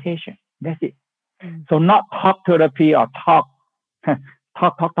meditation. That's it. So not talk therapy or talk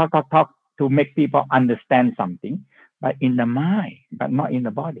to make people understand something, but in the mind, but not in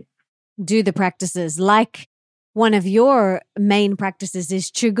the body. Do the practices like one of your main practices is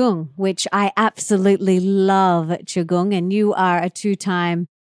Qigong, which I absolutely love Qigong, and you are a 2-time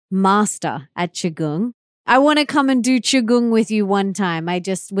master at Qigong. I want to come and do Qigong with you one time. I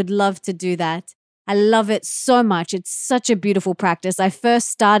just would love to do that. I love it so much. It's such a beautiful practice. I first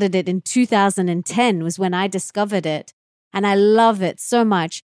started it in 2010 was when I discovered it, and I love it so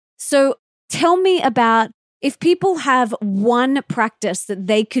much. So tell me about if people have one practice that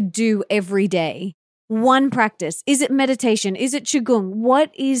they could do every day. One practice. Is it meditation? Is it Qigong?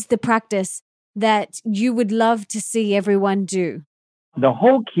 What is the practice that you would love to see everyone do? The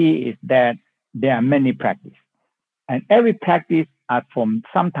whole key is that there are many practices. And every practice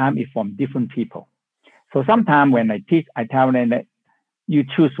sometimes is from different people. So sometimes when I teach, I tell them that you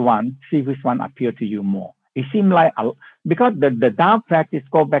choose one, see which one appeals to you more. It seems like, because the Tao practice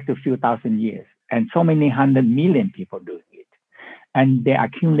goes back to a few thousand years, and so many 100 million people do it. And they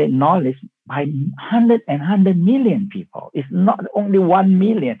accumulate knowledge by 100 million people. It's not only 1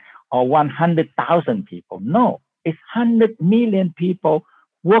 million or 100,000 people. No, it's 100 million people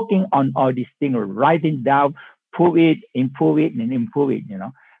working on all these things, writing down, improve it.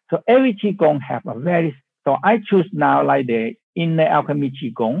 So every Qigong have so I choose now like the inner alchemy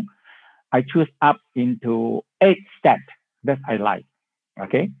Qigong. I choose up into 8 steps that I like.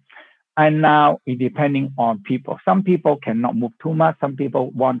 Okay. And now it depending on people. Some people cannot move too much. Some people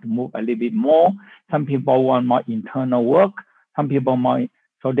want to move a little bit more. Some people want more internal work. Some people more,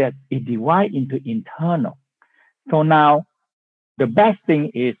 so that it divides into internal. So now the best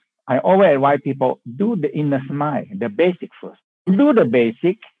thing is I always advise people do the inner smile, the basic first. Do the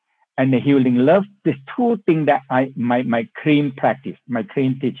basic and the healing love. These 2 things that my clean practice, my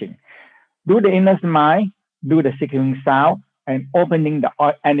clean teaching. Do the inner smile, do the securing sound, and opening the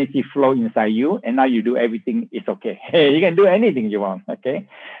energy flow inside you. And now you do everything, it's okay. Hey, you can do anything you want, okay?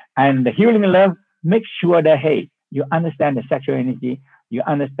 And the healing love, make sure that, hey, you understand the sexual energy. You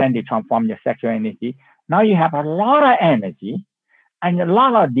understand they transform your sexual energy. Now you have a lot of energy and a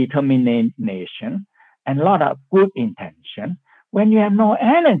lot of determination and a lot of good intention. When you have no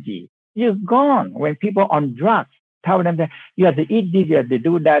energy, you're gone. When people on drugs tell them that you have to eat this, you have to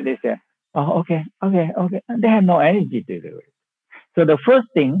do that, they say, oh, okay. And they have no energy to do it. So the first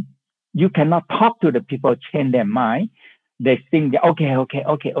thing, you cannot talk to the people, change their mind. They think, that,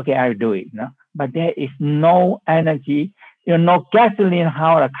 okay, I'll do it. No? But there is no energy, no gasoline,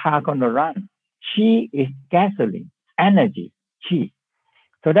 how a car going to run. Chi is gasoline, energy, chi.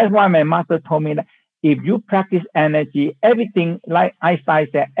 So that's why my master told me that if you practice energy, everything, like Einstein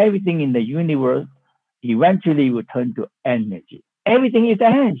said, everything in the universe eventually will turn to energy. Everything is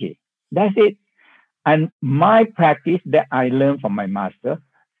energy. That's it. And my practice that I learned from my master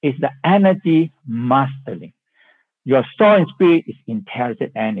is the energy mastering. Your soul and spirit is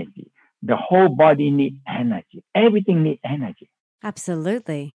intelligent energy. The whole body needs energy. Everything needs energy.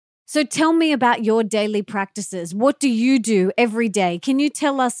 Absolutely. So tell me about your daily practices. What do you do every day? Can you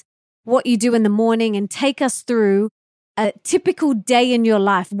tell us what you do in the morning and take us through a typical day in your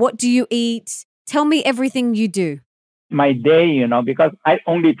life? What do you eat? Tell me everything you do. My day, because I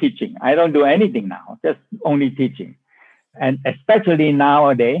only teaching. I don't do anything now, just only teaching. And especially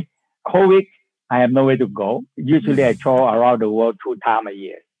nowadays, COVID, I have nowhere to go. Usually I travel around the world 2 times a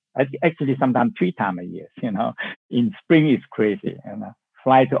year. Actually, sometimes 3 times a year, In spring, it's crazy,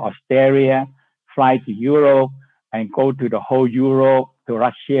 Fly to Australia, fly to Europe, and go to the whole Europe, to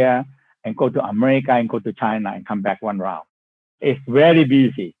Russia, and go to America, and go to China, and come back one round. It's very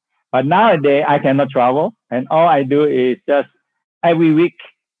busy. But nowadays, I cannot travel, and all I do is just every week,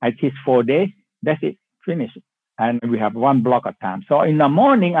 I teach 4 days. That's it, finish. And we have one block of time. So in the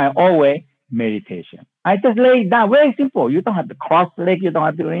morning, I always meditation. I just lay down, very simple. You don't have to cross leg, you don't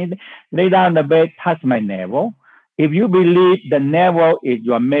have to do anything. Lay down on the bed, touch my navel. If you believe the navel is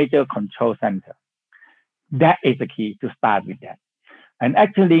your major control center, that is the key to start with that. And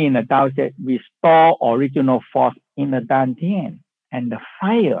actually, in the Tao said, we store original force in the Dantian, and the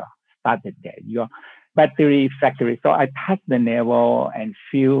fire started there, your battery factory. So I touch the navel and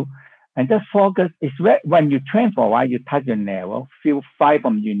feel, and just focus. It's when you train for a while, you touch your navel, feel fire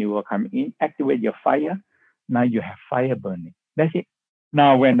from the universe come in, activate your fire. Now you have fire burning. That's it.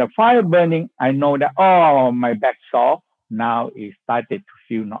 Now, when the fire burning, I know that, my back sore. Now it started to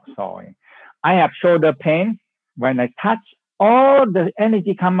feel not sore. I have shoulder pain. When I touch, all the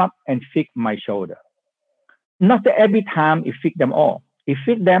energy come up and fix my shoulder. Not that every time it fix them all. It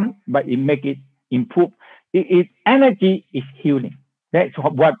fix them, but it make it improve. Energy is healing. That's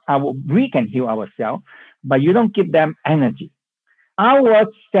what we can heal ourselves, but you don't give them energy. Our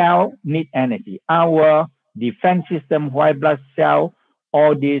cell need energy. Our defense system, white blood cell,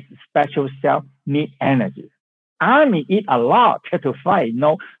 all these special cells need energy. Army eat a lot to fight.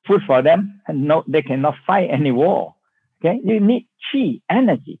 No food for them. No, they cannot fight any war. Okay, you need chi,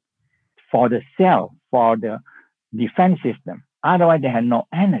 energy, for the cell, for the defense system. Otherwise, they have no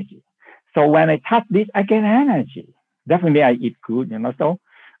energy. So when I touch this, I get energy. Definitely, I eat good, So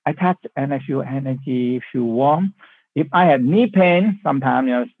I touch and I feel energy, feel warm. If I have knee pain,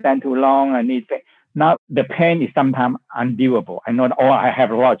 sometimes, stand too long, I need pain. Now, the pain is sometimes undoable. I know, I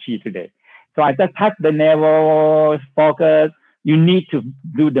have a lot of chi today. So I just touch the navel, focus. You need to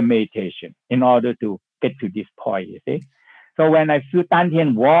do the meditation in order to get to this point, you see. So when I feel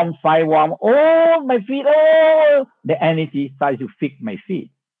Dantian warm, fire warm, my feet, the energy starts to fix my feet.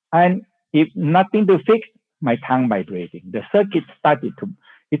 And if nothing to fix, my tongue vibrating. The circuit started to,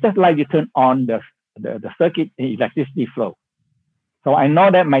 it's just like you turn on the circuit, electricity flow. So I know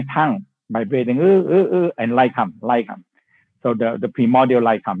that my tongue vibrating, and light come. So the primordial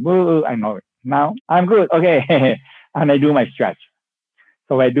light come, I know it. Now I'm good, okay. And I do my stretch.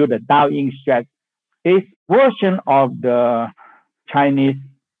 So I do the Tao Ying stretch. It's version of the Chinese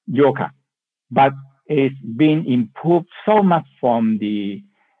yoga, but it's been improved so much from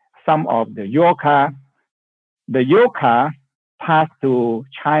some of the yoga. The yoga passed to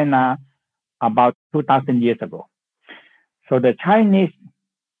China about 2,000 years ago. So the Tao Ying,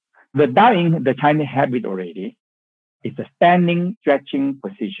 the Chinese have it already. It's a standing stretching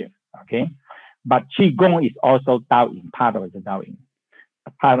position, okay? But Qigong is also Tao Ying, part of the Tao Ying,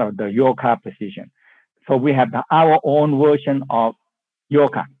 part of the yoga position. So we have our own version of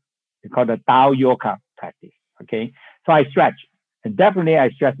yoga. It's called the Tao yoga practice, okay? So I stretch. And definitely I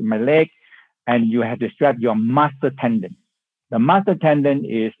stretch my leg, and you have to stretch your master tendon. The master tendon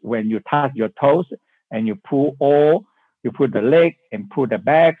is when you touch your toes and you pull you put the leg and pull the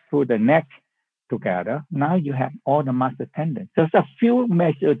back, pull the neck together. Now you have all the master tendons. So it's a few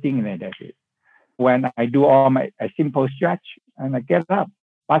major things like that. when I do all my a simple stretch and I get up,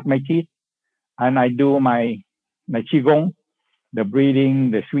 brush my teeth, and I do my qigong, the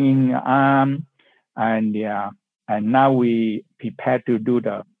breathing, the swinging arm, and and now we prepare to do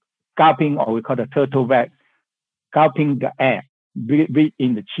the gulping, or we call the turtle back, gulping the air, breathe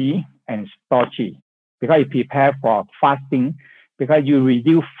in the qi and store qi, because you prepare for fasting, because you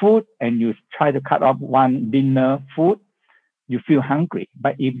reduce food and you try to cut off one dinner food, you feel hungry.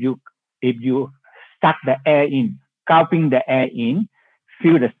 But if you suck the air in, gulping the air in,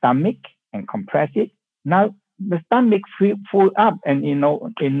 fill the stomach and compress it, now the stomach full up and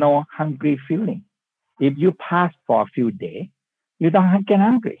no hungry feeling. If you pass for a few days, you don't get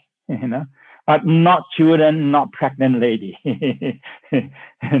hungry, But not children, not pregnant lady.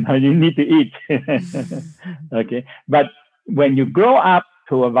 You need to eat. Okay. But when you grow up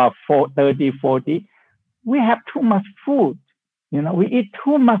to about 30, 40, we have too much food. We eat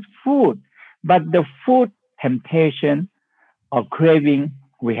too much food. But the food temptation or craving,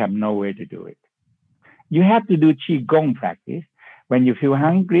 we have no way to do it. You have to do qigong practice when you feel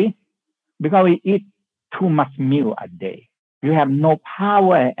hungry, because we eat too much meal a day. You have no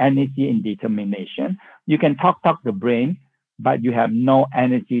power, energy, and determination. You can talk the brain, but you have no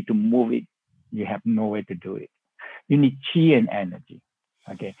energy to move it. You have no way to do it. You need qi and energy.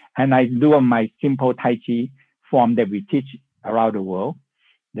 Okay. And I do my simple Tai Chi form that we teach around the world,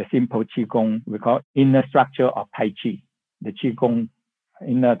 the simple qigong, we call inner structure of Tai Chi. The qigong,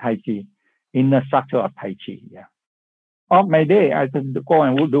 inner Tai Chi, inner structure of Tai Chi. Yeah. Of my day, I just go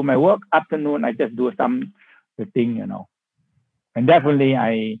and do my work. Afternoon, I just do some the thing, And definitely,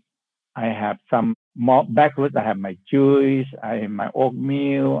 I have some more breakfast. I have my juice, I have my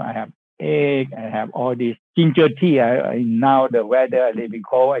oatmeal, I have egg, I have all this ginger tea. Now the weather a little bit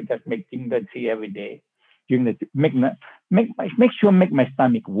cold, I just make ginger tea every day. Make sure make my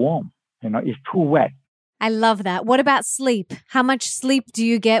stomach warm. It's too wet. I love that. What about sleep? How much sleep do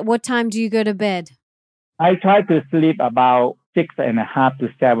you get? What time do you go to bed? I try to sleep about 6.5 to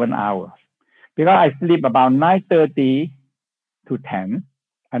 7 hours, because I sleep about 9:30 to 10,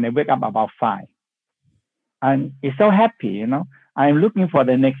 and I wake up about 5. And it's so happy, I'm looking for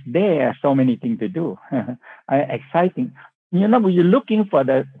the next day. There's so many things to do. Exciting. When you're looking for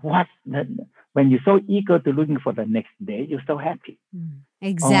when you're so eager to looking for the next day, you're so happy.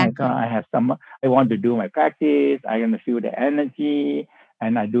 Exactly. Oh my God, I want to do my practice. I want to feel the energy,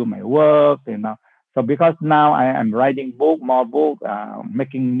 and I do my work, So because now I am writing more book,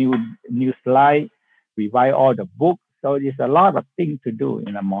 making new slides, revise all the books. So there's a lot of things to do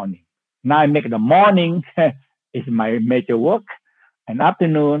in the morning. Now I make the morning is my major work, and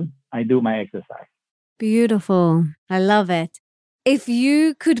afternoon I do my exercise. Beautiful. I love it. If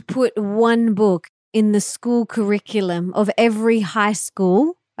you could put one book in the school curriculum of every high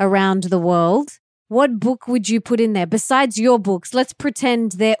school around the world, what book would you put in there? Besides your books, let's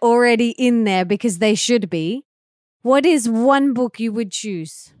pretend they're already in there because they should be. What is one book you would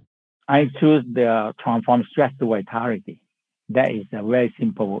choose? I choose the Transform Stress to Vitality. That is a very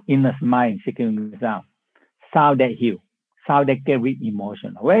simple inner mind seeking sound. Sound that heal. Sound that get rid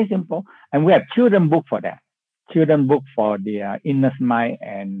emotion. Very simple. And we have children book for that. Children book for the inner mind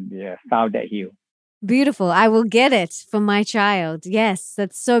and the sound that heal. Beautiful. I will get it for my child. Yes,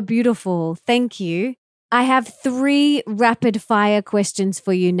 that's so beautiful. Thank you. I have 3 rapid fire questions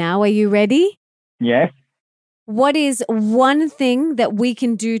for you now. Are you ready? Yes. What is one thing that we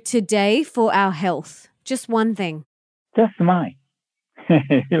can do today for our health? Just one thing. Just smile.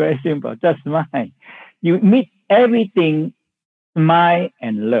 Very simple. Just smile. You meet everything, smile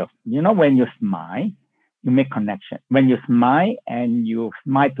and love. When you smile, you make connection. When you smile and you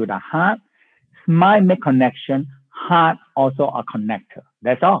smile to the heart, smile make connection. Heart also a connector.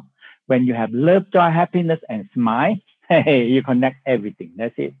 That's all. When you have love, joy, happiness, and smile, you connect everything.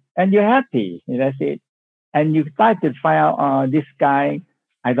 That's it. And you're happy. That's it. And you try to find out, this guy,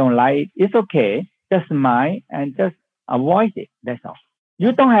 I don't like. It's okay. Just smile and just avoid it. That's all.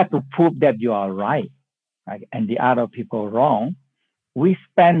 You don't have to prove that you are right, and the other people wrong. We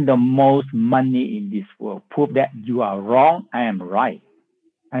spend the most money in this world. Prove that you are wrong, I am right.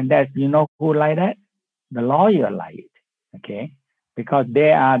 And that's, who like that? The lawyer like it. Okay? Because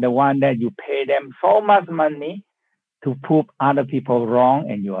they are the one that you pay them so much money to prove other people wrong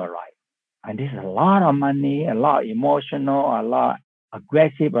and you are right. And this is a lot of money, a lot emotional, a lot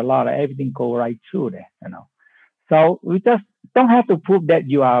aggressive, a lot of everything go right through there, So we just don't have to prove that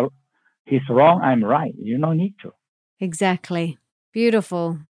he's wrong, I'm right. You don't need to. Exactly.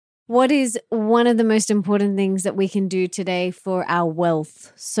 Beautiful. What is one of the most important things that we can do today for our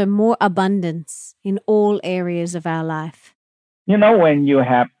wealth? So more abundance in all areas of our life. When you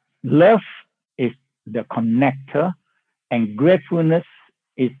have love, it's the connector, and gratefulness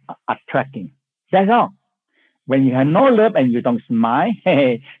is attracting. That's all. When you have no love and you don't smile,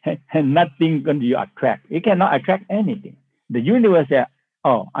 nothing going to attract. You cannot attract anything. The universe says,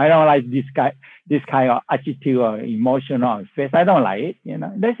 "Oh, I don't like this kind of attitude or emotional face. I don't like it."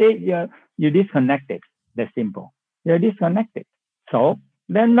 That's it. You're disconnected. That's simple. You're disconnected. So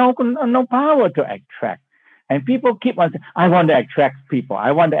there's no power to attract. And people keep on saying, "I want to attract people.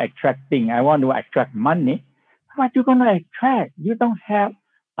 I want to attract things. I want to attract money." What you gonna attract? You don't have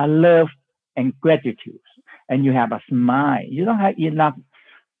a love and gratitude, and you have a smile. You don't have enough.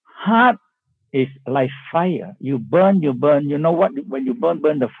 Heart is like fire. You burn. You know what? When you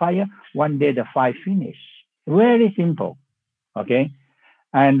burn the fire, one day the fire finish. Very simple. Okay?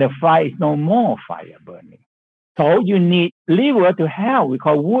 And the fire is no more fire burning. So you need liver to help. We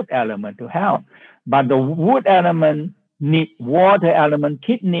call wood element to help. But the wood element need water element,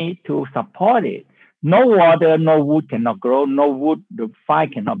 kidney to support it. No water, no wood cannot grow. No wood, the fire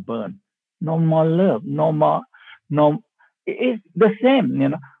cannot burn. No more love. It's the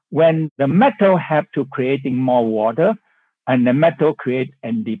same, When the metal have to creating more water, and the metal create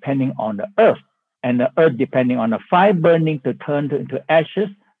and depending on the earth, and the earth depending on the fire burning to turn into ashes,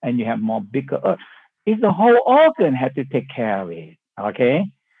 and you have more bigger earth. It's the whole organ have to take care of it. Okay?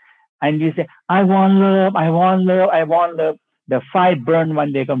 And you say, "I want love, I want love, I want love." The fire burn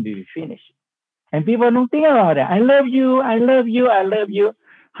one day gonna be finished. And people don't think about that. "I love you, I love you, I love you."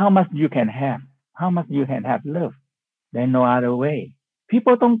 How much you can have? How much you can have love? There's no other way.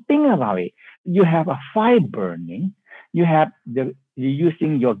 People don't think about it. You have a fire burning. You're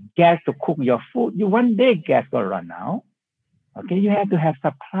using your gas to cook your food. One day gas will run out. Okay, you have to have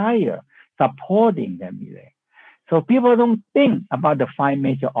supplier supporting them there. So people don't think about the 5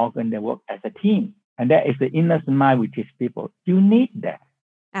 major organs that work as a team. And that is the inner smile we teach people. You need that.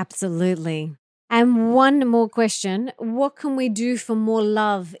 Absolutely. And one more question. What can we do for more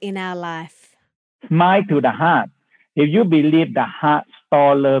love in our life? Smile to the heart. If you believe the heart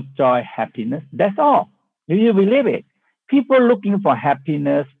store love, joy, happiness, that's all. If you believe it. People looking for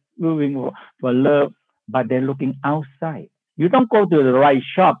happiness, looking for love, but they're looking outside. You don't go to the right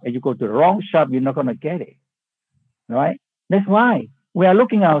shop and you go to the wrong shop, you're not going to get it. Right? That's why we are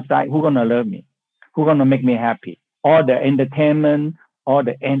looking outside. Who's going to love me? Who's going to make me happy? All the entertainment,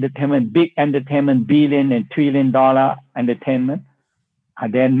 big entertainment, billion and $1 trillion entertainment,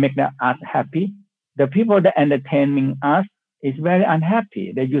 and then make us happy. The people that entertaining us is very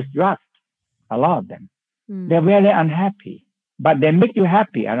unhappy. They use drugs, a lot of them. They're very unhappy, but they make you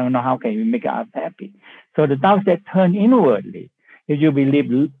happy. I don't know how can you make us happy. So the Tao said, turn inwardly. If you believe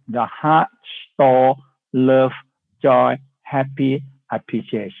the heart store love, joy, happy,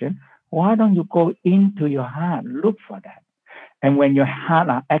 appreciation, why don't you go into your heart, look for that? And when your heart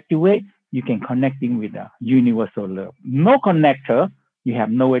are activated, you can connecting with the universal love. No connector, you have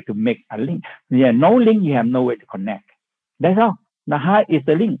no way to make a link. Yeah, no link, you have no way to connect. That's all. The heart is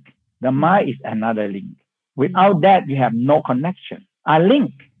the link. The mind is another link. Without that, you have no connection. A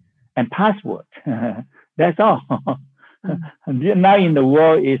link and password. That's all. Now in the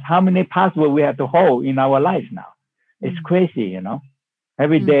world is how many passwords we have to hold in our life now. It's crazy,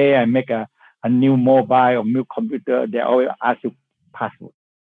 Every day I make a new mobile or new computer, they always ask you password.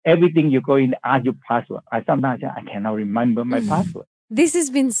 Everything you go in, ask you password. I sometimes say, I cannot remember my password. This has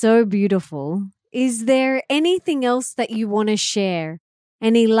been so beautiful. Is there anything else that you want to share?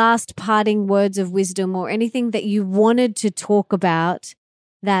 Any last parting words of wisdom or anything that you wanted to talk about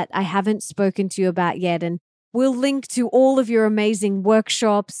that I haven't spoken to you about yet? And we'll link to all of your amazing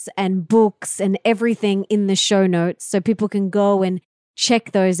workshops and books and everything in the show notes so people can go and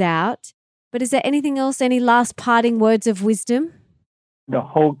check those out. But is there anything else, any last parting words of wisdom? The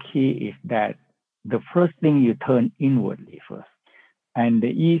whole key is that the first thing you turn inwardly first. And the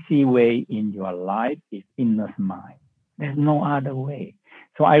easy way in your life is inner smile. There's no other way.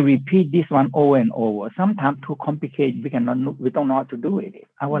 So I repeat this one over and over. Sometimes too complicated. We don't know how to do it.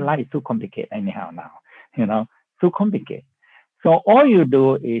 Our life is too complicated anyhow now. Too complicated. So all you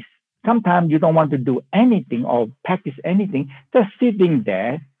do is sometimes you don't want to do anything or practice anything. Just sitting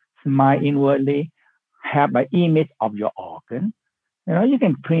there, smile inwardly, have an image of your organ. You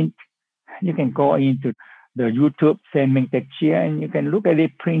can print. You can go into the YouTube, say Mantak Chia, and you can look at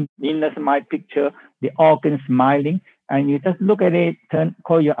it, print inner smile picture, the organ smiling. And you just look at it,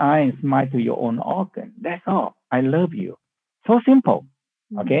 close your eye and smile to your own organ. That's all. I love you. So simple.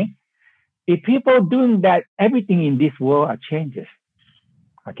 Okay? If people doing that, everything in this world changes.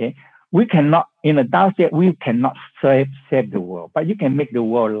 Okay? We cannot, in the Tao said, we cannot save the world, but you can make the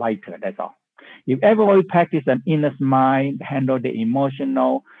world lighter. That's all. If everybody practice an inner smile, handle the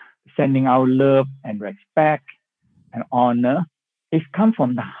emotional, sending out love and respect and honor, it comes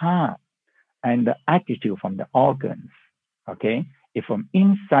from the heart and the attitude from the organs. Okay? It's from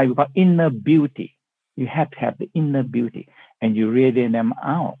inside, we call inner beauty. You have to have the inner beauty and you radiate them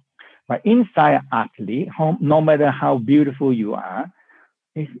out. But inside ugly, no matter how beautiful you are,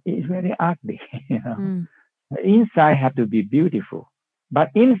 it's very ugly. The inside have to be beautiful. But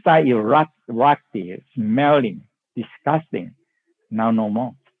inside is rusty, smelling, disgusting. Now no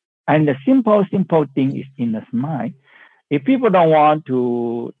more. And the simple thing is inner smile. If people don't want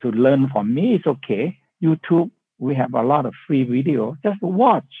to learn from me, it's okay. YouTube, we have a lot of free video. Just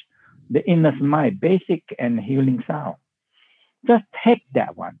watch the inner smile, basic and healing sound. Just take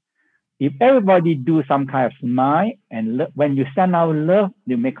that one. If everybody do some kind of smile, and when you send out love,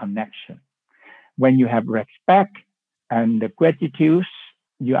 you make connection. When you have respect and the gratitude,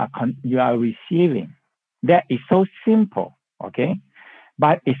 you are receiving. That is so simple, okay?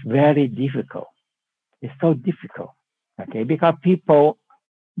 But it's very difficult. It's so difficult, okay? Because people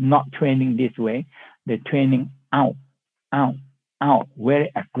not training this way, they're training out,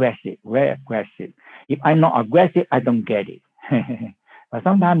 very aggressive. If I'm not aggressive, I don't get it. But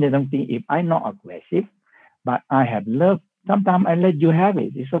sometimes they don't think if I'm not aggressive, but I have love, sometimes I let you have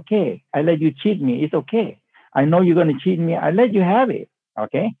it. It's okay. I let you cheat me. It's okay. I know you're going to cheat me. I let you have it.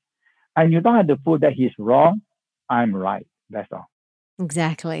 Okay? And you don't have to prove that he's wrong. I'm right. That's all.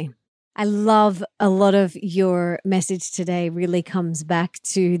 Exactly. I love a lot of your message today really comes back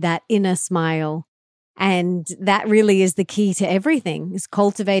to that inner smile. And that really is the key to everything, is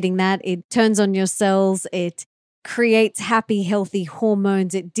cultivating that. It turns on your cells. It creates happy, healthy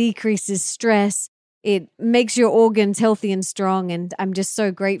hormones. It decreases stress. It makes your organs healthy and strong. And I'm just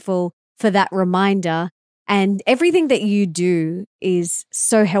so grateful for that reminder. And everything that you do is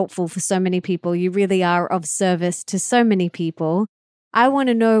so helpful for so many people. You really are of service to so many people. I want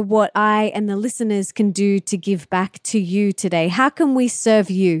to know what I and the listeners can do to give back to you today. How can we serve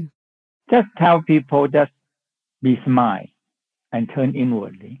you? Just tell people, just be smile and turn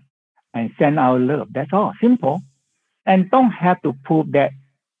inwardly and send out love. That's all. Simple. And don't have to prove that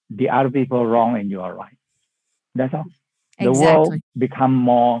the other people are wrong and you are right. That's all. The world become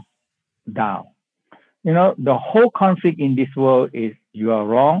more down. The whole conflict in this world is you are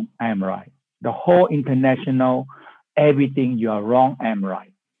wrong, I am right. The whole international, everything, you are wrong, I am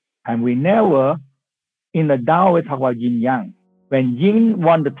right. And we never, in the Tao, we talk about yin-yang. When yin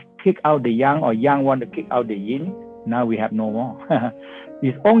want to kick out the yang or yang want to kick out the yin, now we have no more.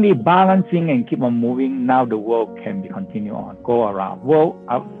 It's only balancing and keep on moving. Now the world can be continue on, go around, world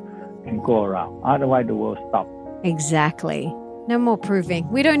out and go around. Otherwise the world stops. Exactly. No more proving.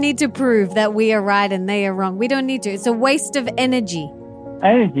 We don't need to prove that we are right and they are wrong. We don't need to. It's a waste of energy.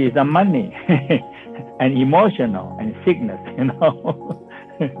 Energy is a money and emotional and sickness,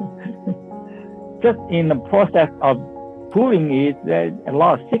 Just in the process of proving it, there's a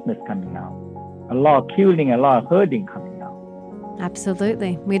lot of sickness coming out, a lot of killing, a lot of hurting coming out.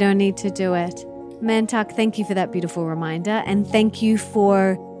 Absolutely. We don't need to do it. Mantak, thank you for that beautiful reminder. And thank you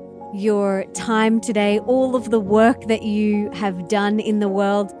for your time today, all of the work that you have done in the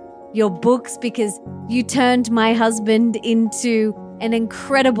world, your books, because you turned my husband into an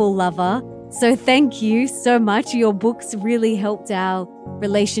incredible lover. So thank you so much. Your books really helped our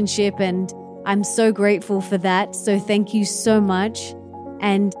relationship and I'm so grateful for that. So thank you so much.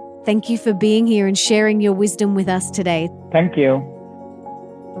 And thank you for being here and sharing your wisdom with us today. Thank you.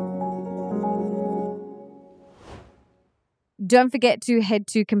 Don't forget to head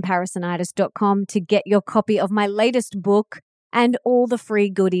to comparisonitis.com to get your copy of my latest book and all the free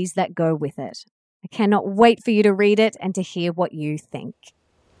goodies that go with it. I cannot wait for you to read it and to hear what you think.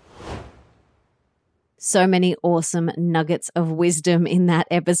 So many awesome nuggets of wisdom in that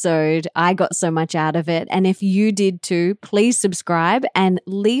episode. I got so much out of it. And if you did too, please subscribe and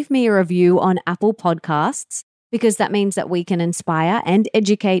leave me a review on Apple Podcasts, because that means that we can inspire and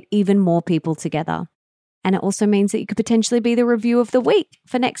educate even more people together. And it also means that you could potentially be the review of the week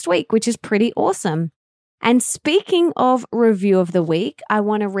for next week, which is pretty awesome. And speaking of review of the week, I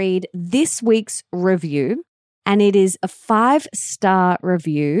want to read this week's review. And it is a 5-star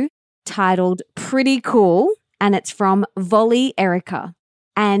review titled Pretty Cool. And it's from Volley Erica.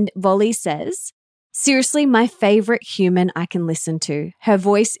 And Volley says, seriously, my favorite human I can listen to. Her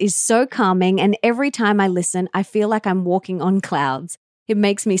voice is so calming. And every time I listen, I feel like I'm walking on clouds. It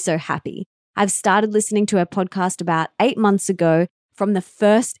makes me so happy. I've started listening to her podcast about 8 months ago from the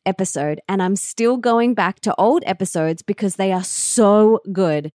first episode, and I'm still going back to old episodes because they are so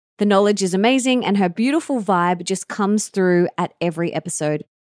good. The knowledge is amazing, and her beautiful vibe just comes through at every episode.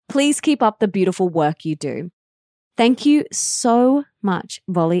 Please keep up the beautiful work you do. Thank you so much,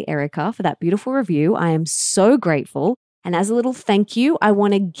 Volley Erica, for that beautiful review. I am so grateful. And as a little thank you, I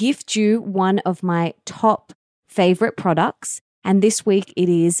want to gift you one of my top favorite products. And this week it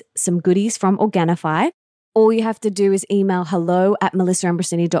is some goodies from Organifi. All you have to do is email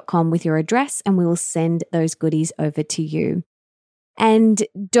hello@melissaambrosini.com with your address and we will send those goodies over to you. And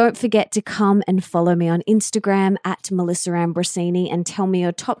don't forget to come and follow me on Instagram @MelissaAmbrosini and tell me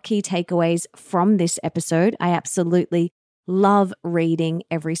your top key takeaways from this episode. I absolutely love reading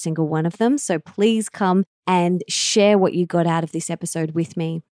every single one of them. So please come and share what you got out of this episode with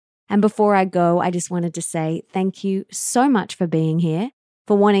me. And before I go, I just wanted to say thank you so much for being here,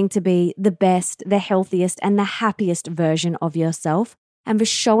 for wanting to be the best, the healthiest, and the happiest version of yourself, and for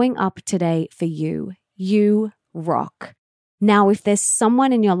showing up today for you. You rock. Now, if there's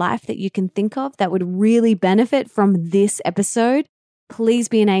someone in your life that you can think of that would really benefit from this episode, please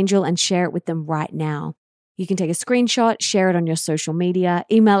be an angel and share it with them right now. You can take a screenshot, share it on your social media,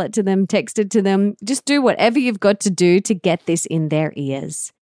 email it to them, text it to them. Just do whatever you've got to do to get this in their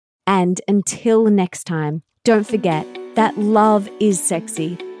ears. And until next time, don't forget that love is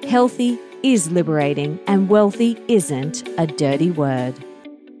sexy, healthy is liberating, and wealthy isn't a dirty word.